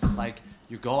simply like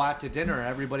you go out to dinner and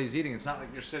everybody's eating. It's not like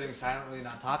you're sitting silently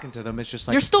not talking to them. It's just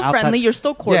like You're still outside- friendly. You're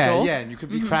still cordial. Yeah, yeah, and you could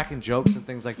be cracking jokes and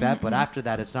things like that. But after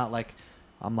that, it's not like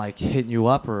I'm like hitting you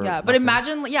up or Yeah, but nothing.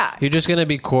 imagine, yeah. You're just going to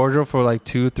be cordial for like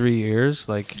 2-3 years.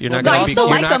 Like, you're not No, going you to still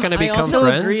you're like not them. going to I become also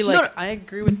friends. agree. No. Like, I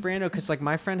agree with Brando because, like,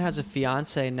 my friend has a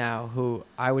fiance now who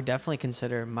I would definitely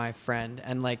consider my friend.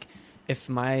 And, like, if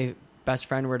my best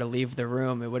friend were to leave the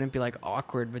room, it wouldn't be, like,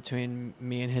 awkward between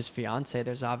me and his fiance.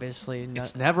 There's obviously no...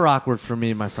 It's never awkward for me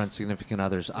and my friends' significant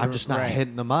others. I'm just not Right.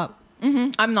 hitting them up.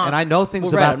 I'm not. And I know things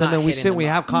Well, right, about I'm them, not and we hitting sit, and them we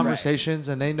up. have conversations,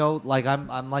 and they know, like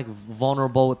I'm like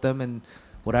vulnerable with them, and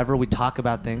whatever we talk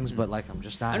about things, but like I'm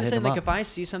just not. I'm just hitting saying, them like, up. if I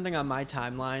see something on my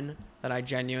timeline that I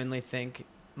genuinely think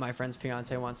my friend's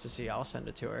fiance wants to see, I'll send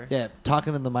it to her. Yeah,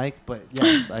 talking in the mic, but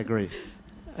yes, I agree.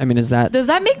 I mean, is that... Does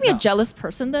that make me a jealous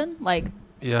person then? Like,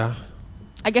 Yeah.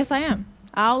 I guess I am.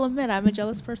 I'll admit I'm a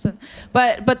jealous person.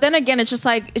 But then again, it's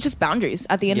just boundaries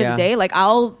at the end of Yeah. the day. Like,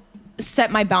 I'll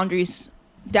set my boundaries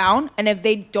down, and if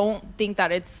they don't think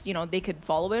that it's, they could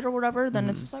follow it or whatever, then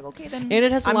it's just like, okay, then And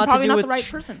it has a I'm lot to probably do not with the right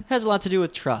tr- person. It has a lot to do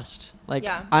with trust. Like,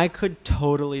 Yeah. I could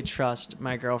totally trust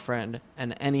my girlfriend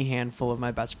and any handful of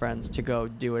my best friends to go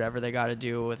do whatever they got to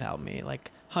do without me,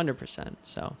 like 100%.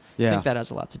 So I Yeah. think that has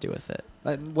a lot to do with it.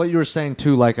 What you were saying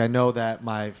too, like I know that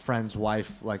my friend's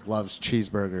wife like loves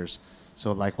cheeseburgers,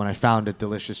 so like when I found a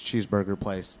delicious cheeseburger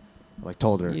place, I, like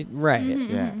told her, Right.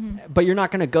 yeah. But you're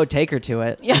not going to go take her to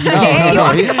it. Yeah.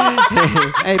 No,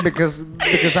 hey, because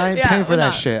I ain't Yeah, paying for we're that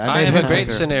not. shit. I made have him a take great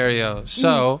her. scenario.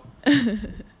 So,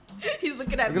 He's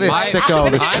looking at Look me. at this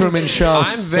sicko, this Truman Show. I'm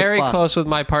sick very fuck. close with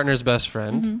my partner's best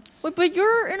friend. Wait, but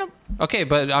you're in a. Okay,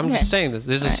 but I'm Okay. just saying this.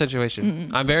 This is a situation.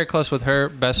 I'm very close with her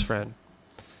best friend.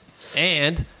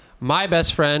 And my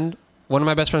best friend, one of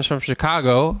my best friends from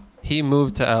Chicago, he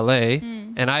moved to LA,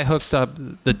 and I hooked up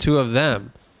the two of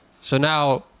them. So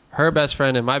now her best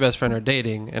friend and my best friend are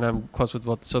dating, and I'm close with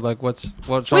both. So like, what's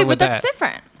wrong Wait, with but that's that?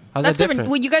 different. How's That's that different?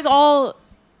 Well, you guys all.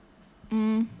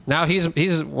 Now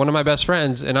he's one of my best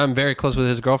friends, and I'm very close with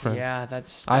his girlfriend. Yeah,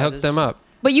 that's. I that hooked is- them up.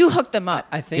 But you hooked them up.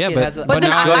 I think Yeah, it but- has. A, but then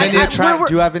now- Do you have any we're-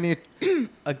 do you have any?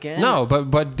 again. No,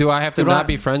 but do I have to Do I- not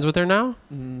be friends with her now?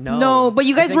 no, No, but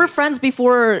you I guys think- were friends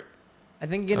before. I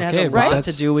think again, it Okay, has a but lot that's-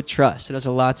 to do with trust. It has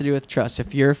a lot to do with trust.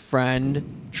 If your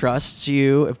friend trusts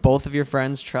you, if both of your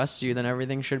friends trust you, then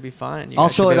everything should be fine. You guys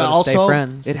Also, should it be able to stay also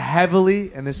friends. it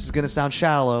heavily, and this is gonna sound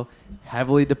shallow,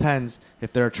 heavily depends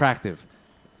if they're attractive.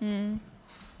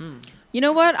 You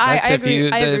know what? I That's if agree. you.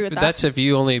 I agree with that. That's if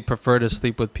you only prefer to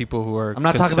sleep with people who are. I'm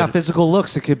not talking about considered- physical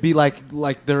looks. It could be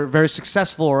like they're very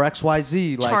successful or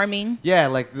XYZ, like Charming. Yeah,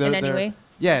 like they're, in any they're- way.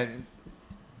 Yeah.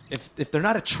 If they're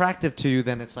not attractive to you,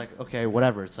 then it's like okay,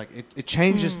 whatever. It's like it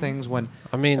changes things when.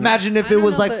 I mean, Imagine if I it don't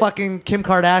was know, like but- fucking Kim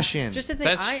Kardashian. Just the thing,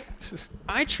 That's-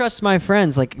 I trust my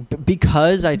friends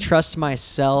because I trust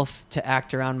myself to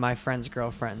act around my friends'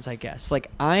 girlfriends. I guess like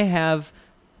I have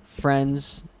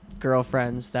friends,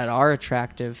 girlfriends that are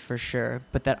attractive for sure,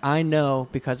 but that I know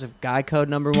because of guy code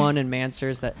number 1 and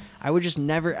Mansers that I would just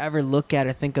never ever look at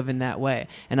or think of in that way.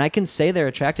 And I can say they're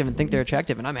attractive and think they're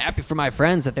attractive, and I'm happy for my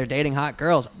friends that they're dating hot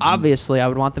girls. Obviously, I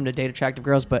would want them to date attractive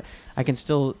girls, but I can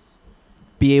still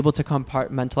be able to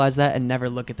compartmentalize that and never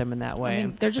look at them in that way. I mean,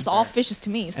 And- they're just all fishes to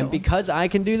me. So. and because I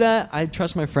can do that, I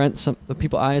trust my friends, the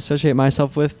people I associate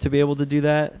myself with, to be able to do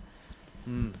that.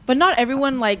 But not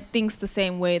everyone like thinks the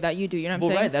same way that you do. You know what I'm Well,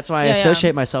 saying? right. That's why I Yeah, yeah.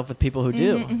 associate myself with people who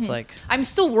do. Mhm, It's mhm. like, I'm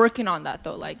still working on that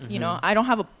though. Like you Mm-hmm. know, I don't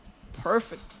have a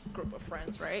perfect group of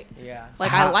friends, right? yeah.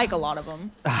 Like How- I like a lot of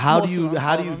them. how Most do of you them,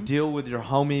 how all do of you them. deal with your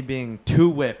homie being too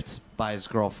whipped by his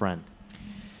girlfriend?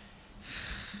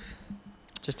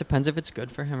 Just depends if it's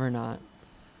good for him or not.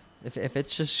 If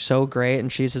it's just so great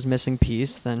and she's his missing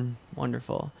piece, then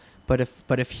wonderful. But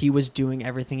if he was doing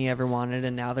everything he ever wanted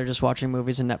and now they're just watching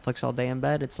movies and Netflix all day in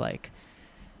bed, it's like,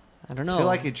 I don't know. I feel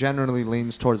like it generally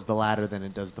leans towards the latter than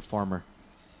it does the former.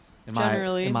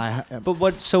 Generally. But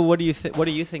what do you think? What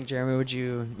do you think, Jeremy? Would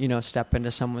you step into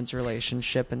someone's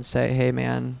relationship and say, "Hey,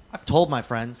 man, I've told my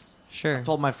friends. sure, I've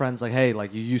told my friends like, hey,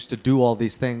 like you used to do all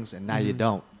these things and now you Mhm.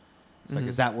 don't. It's like, Mhm.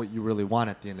 is that what you really want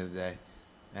at the end of the day?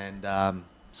 And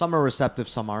some are receptive,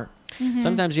 some aren't.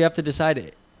 sometimes you have to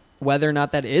decide whether or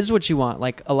not that is what you want."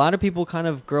 Like a lot of people kind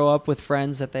of grow up with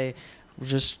friends that they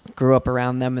just grew up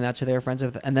around them and that's who they were friends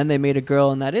with, and then they meet a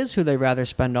girl and that is who they rather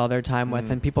spend all their time with,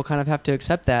 Mhm. and people kind of have to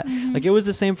accept that. Like it was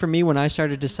the same for me when I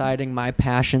started deciding my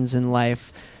passions in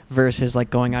life versus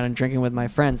like going out and drinking with my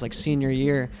friends. Like senior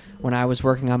year when I was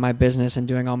working on my business and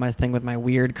doing all my thing with my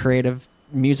weird creative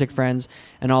music friends,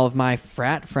 and all of my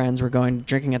frat friends were going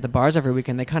drinking at the bars every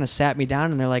weekend, they kind of sat me down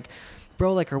and they're like,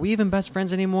 "Bro, like, are we even best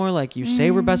friends anymore? Like, you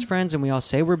say we're best friends and we all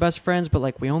say we're best friends, but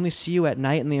like, we only see you at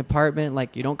night in the apartment.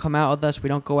 Like, you don't come out with us. We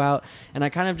don't go out." And I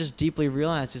kind of just deeply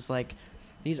realized it's like,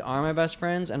 these are my best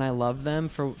friends and I love them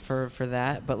for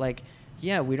that. But like,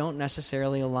 yeah, we don't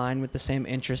necessarily align with the same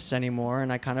interests anymore.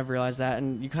 And I kind of realized that,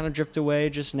 and you kind of drift away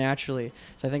just naturally.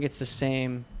 So I think it's the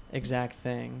same exact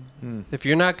thing. if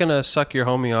you're not gonna suck your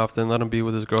homie off, then let him be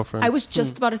with his girlfriend. I was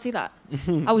just about to say that.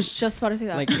 I was just about to say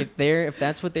that. Like if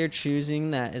that's what they're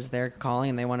choosing, that is their calling,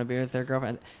 and they want to be with their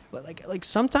girlfriend. But like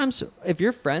sometimes if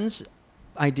your friend's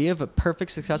idea of a perfect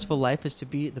successful life is to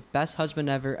be the best husband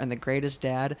ever and the greatest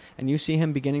dad, and you see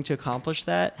him beginning to accomplish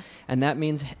that, and that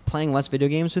means playing less video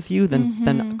games with you,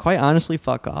 then quite honestly,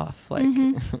 fuck off. Like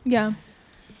yeah.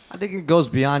 I think it goes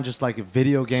beyond just like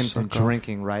video games and Suck off.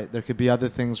 drinking, right? There could be other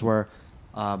things where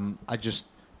I just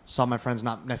saw my friends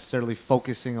not necessarily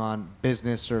focusing on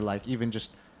business or like even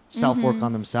just self-work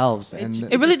on themselves. And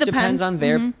It really just depends depends.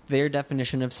 on their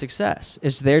definition of success.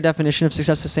 Is their definition of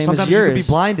success the same sometimes as yours? you could be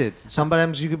blinded.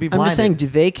 Sometimes you could be I'm blinded. just saying, do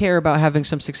they care about having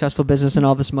some successful business and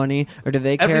all this money, or do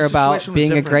they Every care about situation was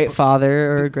being a different, great but-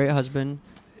 father or a great husband?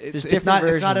 it's, There's it's different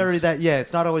not. It's not already versions. that. Yeah,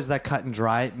 it's not always that cut and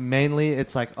dry. Mainly,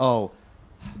 it's like, oh,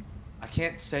 I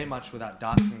can't say much without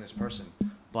doxing this person,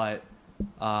 but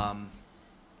I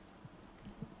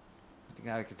think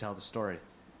I could tell the story.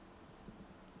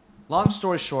 Long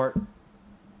story short,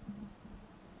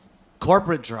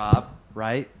 corporate job,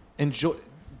 right?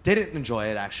 Didn't enjoy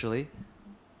it actually,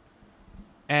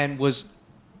 and was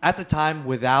at the time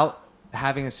without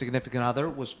having a significant other.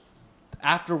 Was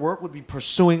after work would be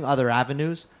pursuing other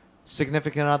avenues.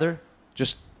 Significant other,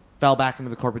 just fell back into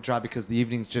the corporate job because the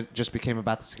evenings just became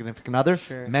about the significant other.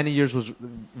 Sure. Many years was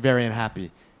very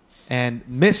unhappy and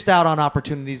missed out on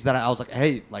opportunities that I was like,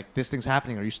 hey, like this thing's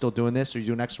happening. Are you still doing this? Are you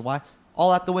doing X or Y?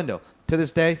 All out the window. To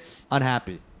this day,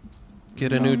 unhappy.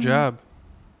 Get a new job.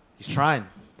 He's trying,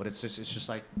 but it's just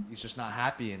like he's just not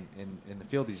happy in the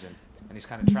field he's in, and he's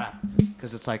kind of trapped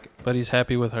because it's like. But he's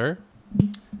happy with her.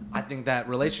 I think that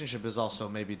relationship is also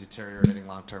maybe deteriorating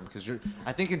long term because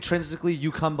I think intrinsically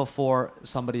you come before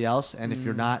somebody else, and if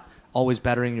you're not always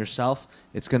bettering yourself,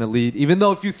 it's going to lead. Even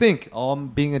though if you think, oh, I'm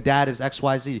being a dad is X,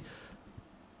 Y, Z,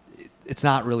 it's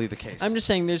not really the case. I'm just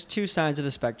saying there's two sides of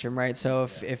the spectrum, right? So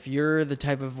if you're the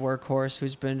type of workhorse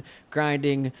who's been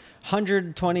grinding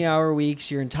 120-hour weeks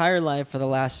your entire life for the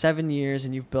last 7 years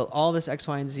and you've built all this X,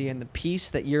 Y, and Z, and the piece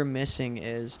that you're missing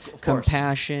is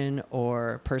compassion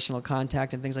or personal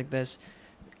contact and things like this,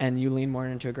 and you lean more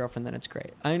into a girlfriend, then it's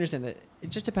great. I understand that. It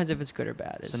just depends if it's good or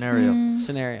bad. Scenario.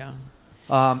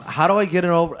 How do I get it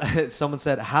over? Someone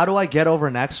said, how do I get over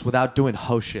an ex without doing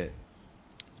hoe shit?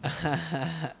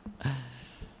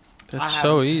 That's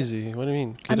so easy. What do you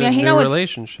mean? Get I a hang new out with-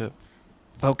 relationship.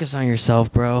 Focus on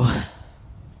yourself, bro.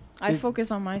 I focus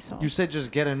on myself. You said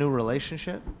just get a new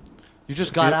relationship? You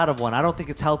just got out of one. I don't think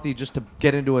it's healthy just to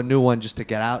get into a new one just to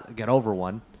get over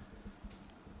one.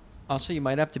 Also, you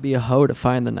might have to be a hoe to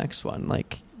find the next one.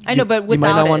 Like I know, but you might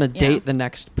not without want to it, yeah. date the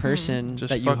next person Just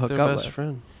that you fuck hook their up best with.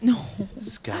 friend. No.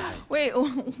 This guy. Wait,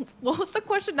 what was the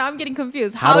question? Now I'm getting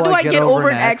confused. How How do do I I get get over over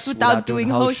an an ex ex without without doing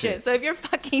doing hoe hoe shit? shit? So if you're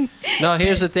fucking... No,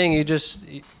 here's the thing. You just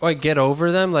like get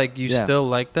over them. Like you Yeah. still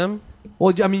like them.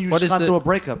 Well, I mean, you What just is gone it- through a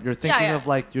breakup. You're thinking yeah. of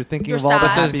like you're thinking You're of all the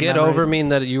sad. Does happy get memories. over mean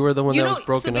that you were the one that was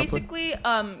broken so up with?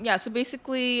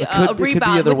 basically, It a could be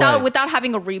rebound either way. without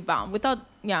having a rebound.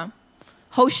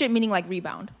 Hoe shit meaning like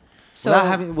rebound. So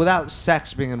without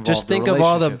sex being involved. Just think the of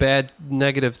all the relationship. bad,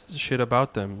 negative shit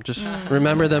about them. Just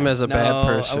remember them as a bad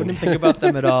person. I wouldn't think about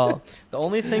them at all. The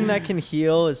only thing that can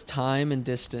heal is time and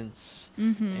distance.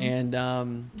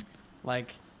 And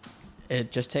like it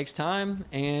just takes time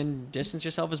and distance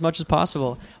yourself as much as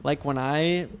possible. Like when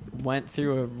I went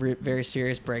through a very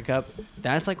serious breakup,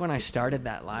 that's like when I started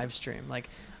that live stream. Like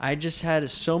I just had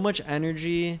so much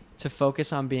energy to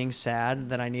focus on being sad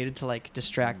that I needed to like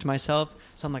distract myself.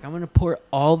 So I'm like, I'm going to pour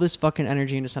all this fucking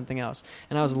energy into something else.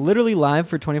 And I was literally live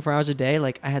for 24 hours a day.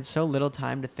 Like I had so little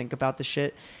time to think about the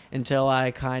shit until I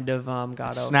kind of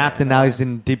got snapped, over it. and now he's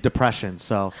in deep depression.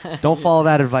 So don't follow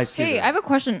that advice. hey, either. I have a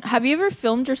question. Have you ever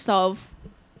filmed yourself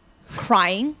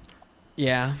crying?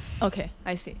 Yeah. Okay,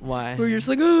 I see. Why? Where you're just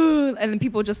like, ugh, and then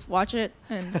people just watch it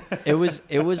and It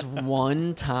was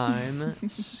one time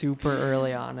super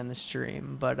early on in the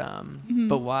stream, but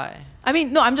why? I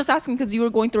mean, no, I'm just asking because you were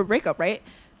going through a breakup, right?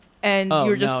 And Oh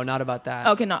you were just no, not about that.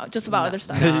 okay, no, just about No. other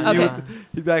stuff. No, Okay. no.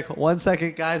 He'd be like, 1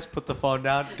 second, guys, put the phone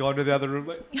down, go into the other room.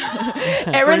 Like,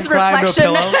 Aaron's crying to a reflection.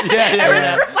 pillow. Yeah.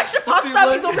 Aaron's reflection pops See, up.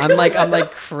 look. He's over I'm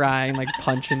like crying, like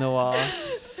punching the wall.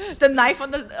 the knife on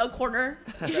the corner.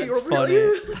 You're It's funny.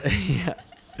 Yeah.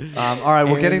 All right, we're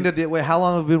Aaron's- getting to the. Wait, how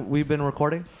long have we been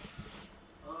recording?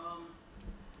 An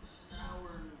hour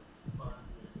and 5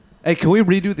 minutes. Hey, can we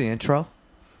redo the intro?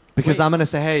 Because Wait. I'm gonna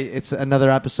say, hey, it's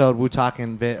another episode. Wu Talk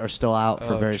and Vit are still out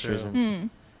for Oh, various true. reasons.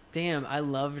 Damn, I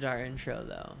loved our intro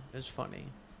though. It was funny.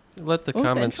 Let the What was the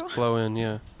comments intro? flow in.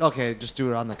 Yeah. Okay, just do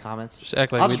it on the comments. Just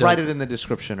act like I'll we just write don't. it in the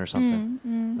description or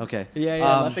something. Okay.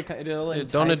 Yeah.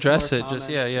 Don't address it. Just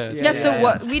yeah. Yeah. So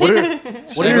what we What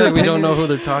didn't. What are Act your like we don't know opinions? who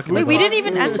they're talking Wait, about. we didn't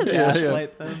even answer this.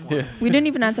 Gaslight them. Yeah. We didn't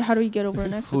even answer. How do we get over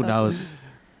an ex? Who without- knows?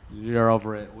 You're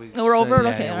over it. We're over it?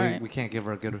 Okay, we, all right. we can't give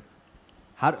her a good.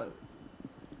 How?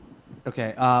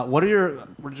 Okay. What are your?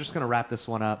 We're just gonna wrap this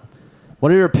one up.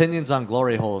 What are your opinions on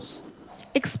glory holes?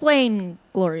 Explain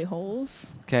glory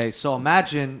holes. Okay, so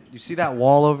imagine you see that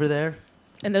wall over there.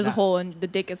 And there's a Nah. hole, and the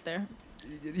dick is there.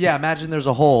 Yeah, imagine there's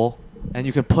a hole, and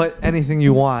you can put anything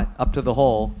you want up to the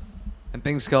hole, and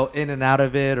things go in and out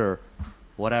of it, or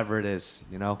whatever it is.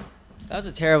 You know. That was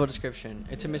a terrible description.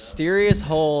 It's a mysterious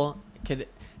hole.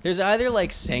 There's either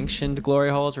like sanctioned glory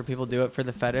holes where people do it for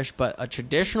the fetish, but a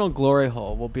traditional glory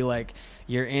hole will be like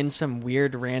you're in some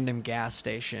weird random gas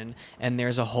station and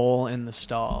there's a hole in the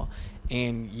stall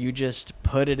and you just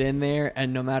put it in there,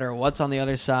 and no matter what's on the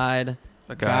other side,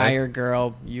 A guy. or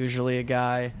girl, usually a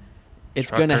guy, it's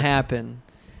Trucker. gonna happen.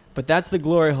 But that's the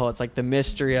glory hole. It's like the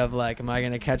mystery of like, am I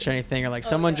going to catch anything? Or like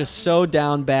someone just so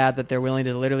down bad that they're willing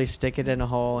to literally stick it in a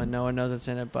hole and no one knows it's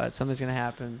in it, but something's going to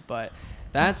happen. But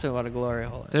that's what a glory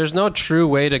hole is. There's no true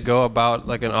way to go about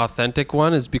like an authentic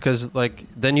one, is because like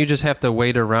then you just have to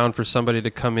wait around for somebody to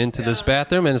come into this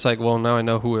bathroom, and it's like, well, now I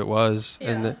know who it was.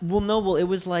 And Well, it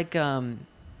was like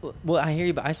Well, I hear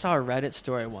you, but I saw a Reddit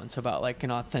story once about like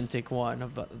an authentic one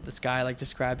of this guy like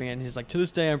describing it. And he's like, to this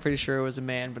day, I'm pretty sure it was a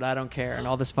man, but I don't care, and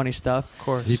all this funny stuff. Of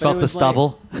course. He But felt it the was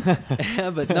stubble.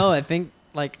 Yeah, but no, I think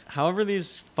like however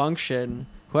these function,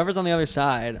 whoever's on the other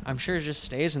side, I'm sure just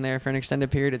stays in there for an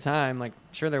extended period of time. Like,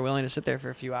 I'm sure they're willing to sit there for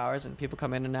a few hours, and people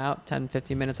come in and out 10,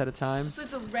 15 minutes at a time. So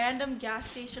it's a random gas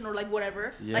station or like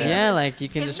whatever. Yeah. Like, Yeah, like you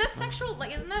can Is just. this sexual?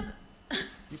 Like, isn't that?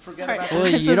 You forget Sorry. about Well,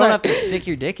 I'm you so don't sorry. have to stick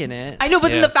your dick in it. I know, but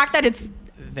then Yeah. the fact that it's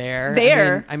There.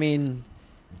 There. I mean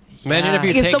Imagine if yeah.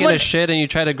 you're If taking someone- a shit and you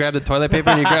try to grab the toilet paper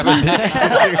and you grab a dick.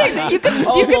 that's what I'm saying. You could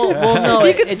Oh, you could no,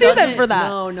 you could it sue them doesn't- for that.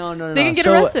 No. They can get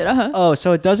So- arrested. Uh-huh. Oh,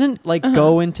 so it doesn't like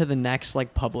go into the next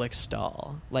like public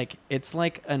stall. Like it's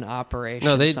like an operation.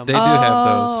 No, they do somewhere. have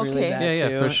Oh, those. Really okay. that Yeah, yeah,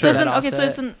 too? for Is sure. So it's that an, okay, so offset?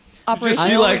 it's an You operation. just I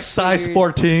see always like size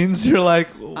figured- 14s. You're like,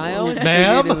 I always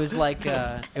ma'am. figured it was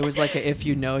like a if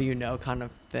you know kind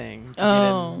of thing. To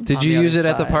Oh. get in Did on you the use other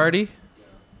it at the side. party?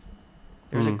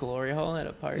 There was a Mm. glory hole at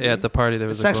a party. Yeah, at the party there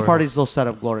The was a sex glory parties, they'll set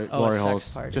up glory Oh, a sex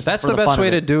holes. party. Just That's for the best fun way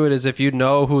of to it. do it is if you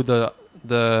know who the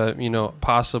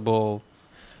possible.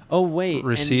 Oh wait, and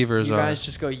Receivers you are. guys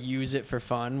just go use it for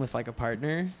fun with like a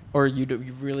partner, or you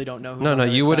really don't know. Who's No, on no,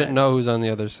 the you other wouldn't side? know who's on the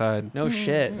other side. No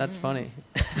shit, that's funny.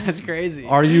 That's crazy.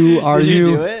 Are you? Are Did you?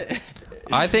 do it?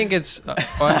 I think it's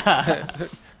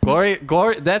glory.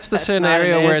 That's the That's not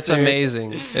scenario an where it's answer.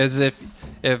 amazing. Is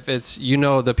if it's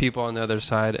the people on the other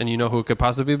side and you know who it could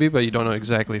possibly be, but you don't know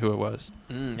exactly who it was.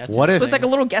 That's What if- So it's like a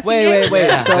little guessing Wait, game. wait.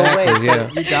 Yeah, So exactly, wait, yeah.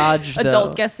 you dodged Adult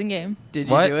though. guessing game. Did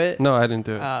you What? do it? No, I didn't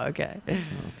do it. Oh, okay.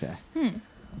 Okay.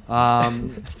 Hmm.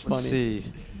 Let's funny. see.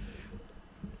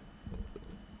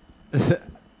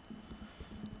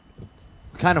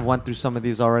 We kind of went through some of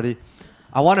these already.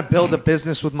 I want to build a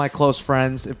business with my close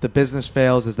friends. If the business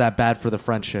fails, is that bad for the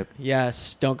friendship?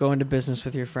 Yes. Don't go into business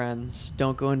with your friends.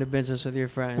 Don't go into business with your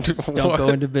friends. Don't What? go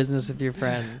into business with your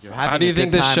friends. You're How having do you a good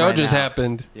think this time show right just now.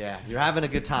 happened? Yeah, you're having a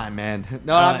good time, man.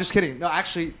 No, I'm just kidding. No,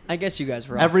 actually, I guess you guys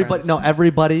were all everybody. friends. No,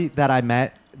 everybody that I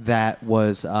met that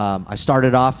was. I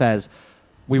started off as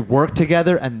we worked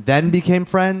together and then became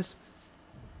friends.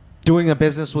 Doing a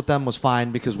business with them was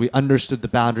fine because we understood the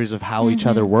boundaries of how each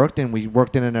other worked, and we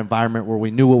worked in an environment where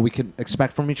we knew what we could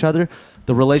expect from each other.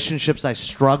 The relationships I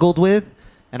struggled with,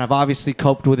 and I've obviously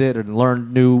coped with it and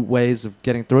learned new ways of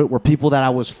getting through it, were people that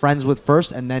I was friends with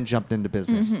first and then jumped into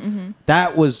business.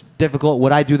 That was difficult.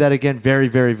 Would I do that again? Very,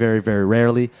 very, very, very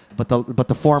rarely. But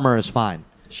the former is fine.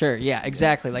 Sure. Yeah.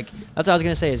 Exactly. Like that's what I was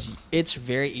gonna say. Is it's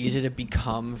very easy to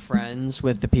become friends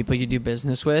with the people you do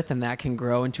business with, and that can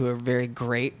grow into a very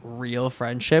great, real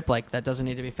friendship. Like that doesn't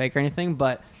need to be fake or anything,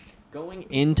 but going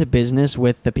into business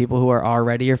with the people who are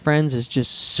already your friends is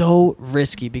just so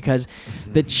risky because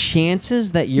the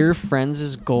chances that your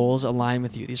friends' goals align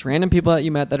with you, these random people that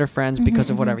you met that are friends because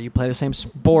of whatever, you play the same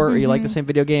sport or you like the same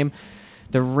video game,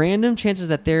 the random chances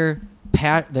that their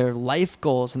life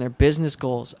goals and their business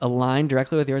goals align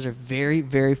directly with yours are very,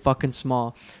 very fucking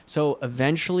small. So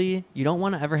eventually you don't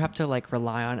want to ever have to like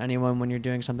rely on anyone when you're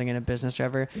doing something in a business or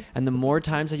ever. And the more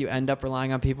times that you end up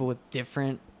relying on people with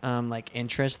different like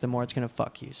interests, the more it's going to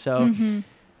fuck you. So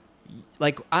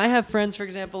like I have friends, for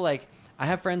example, like I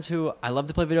have friends who I love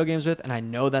to play video games with, and I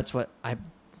know that's what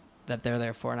that they're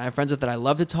there for. And I have friends that I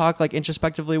love to talk like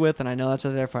introspectively with, and I know that's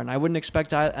what they're there for. And I wouldn't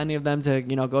expect any of them to,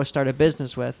 go start a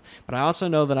business with. But I also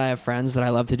know that I have friends that I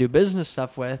love to do business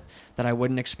stuff with that I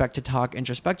wouldn't expect to talk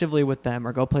introspectively with them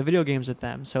or go play video games with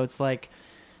them. So it's like,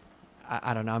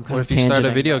 I don't know. I'm kind What of if you start a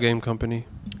tangenting, video but game company?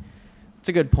 It's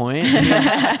a good point.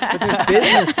 But there's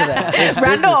business to that. There's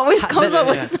Randall business. always comes up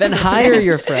with Then hire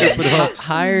your friends.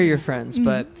 Hire your friends.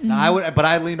 But Now,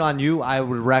 I lean on you. I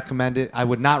would recommend it. I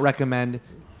would not recommend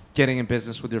getting in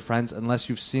business with your friends unless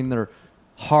you've seen their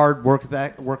hard work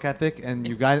ethic and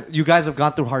you guys have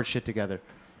gone through hard shit together.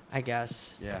 I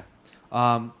guess. Yeah.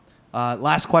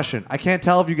 Last question. I can't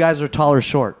tell if you guys are tall or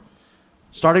short.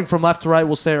 Starting from left to right,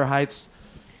 we'll say our heights.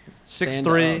 Stand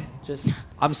 6'3". up. Just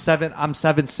I'm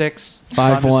 7'6".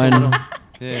 5'1".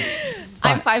 Yeah.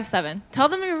 I'm 5'7". Tell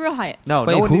them your real height. No,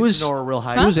 Wait, no one needs who's- to know our real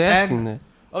height. Who's asking And- that?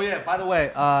 Oh, yeah, by the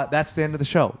way, that's the end of the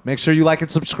show. Make sure you like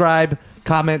and subscribe,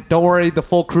 comment. Don't worry, the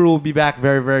full crew will be back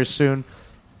very, very soon.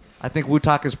 I think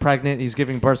Wutak is pregnant. He's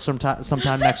giving birth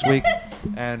sometime next week,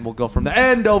 and we'll go from there.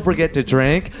 And don't forget to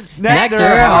drink Nectar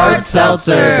Hard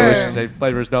Seltzer. Delicious eight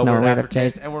flavors, no No weird weird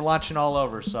aftertaste. aftertaste. And we're launching all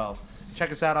over, so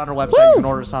check us out on our website. You can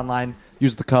order us online.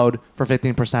 Use the code for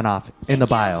 15% off in the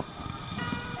bio.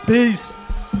 Peace.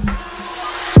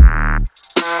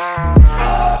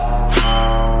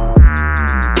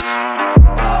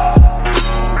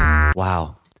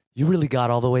 Wow, you really got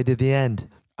all the way to the end.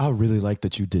 I really like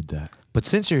that you did that. But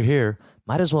since you're here,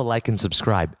 might as well like and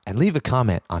subscribe and leave a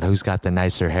comment on who's got the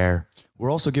nicer hair.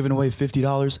 We're also giving away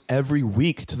 $50 every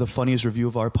week to the funniest review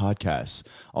of our podcasts.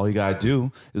 All you gotta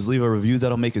do is leave a review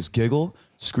that'll make us giggle,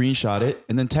 screenshot it,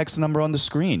 and then text the number on the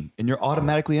screen, and you're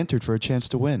automatically entered for a chance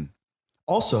to win.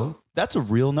 Also, that's a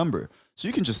real number, so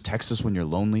you can just text us when you're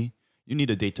lonely, you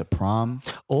need a date to prom,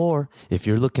 Or if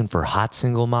you're looking for hot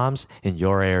single moms in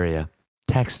your area,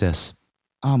 text us.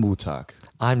 I'm Utak.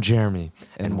 I'm Jeremy,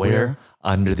 and we're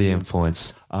Under the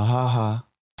Influence. Ahaha.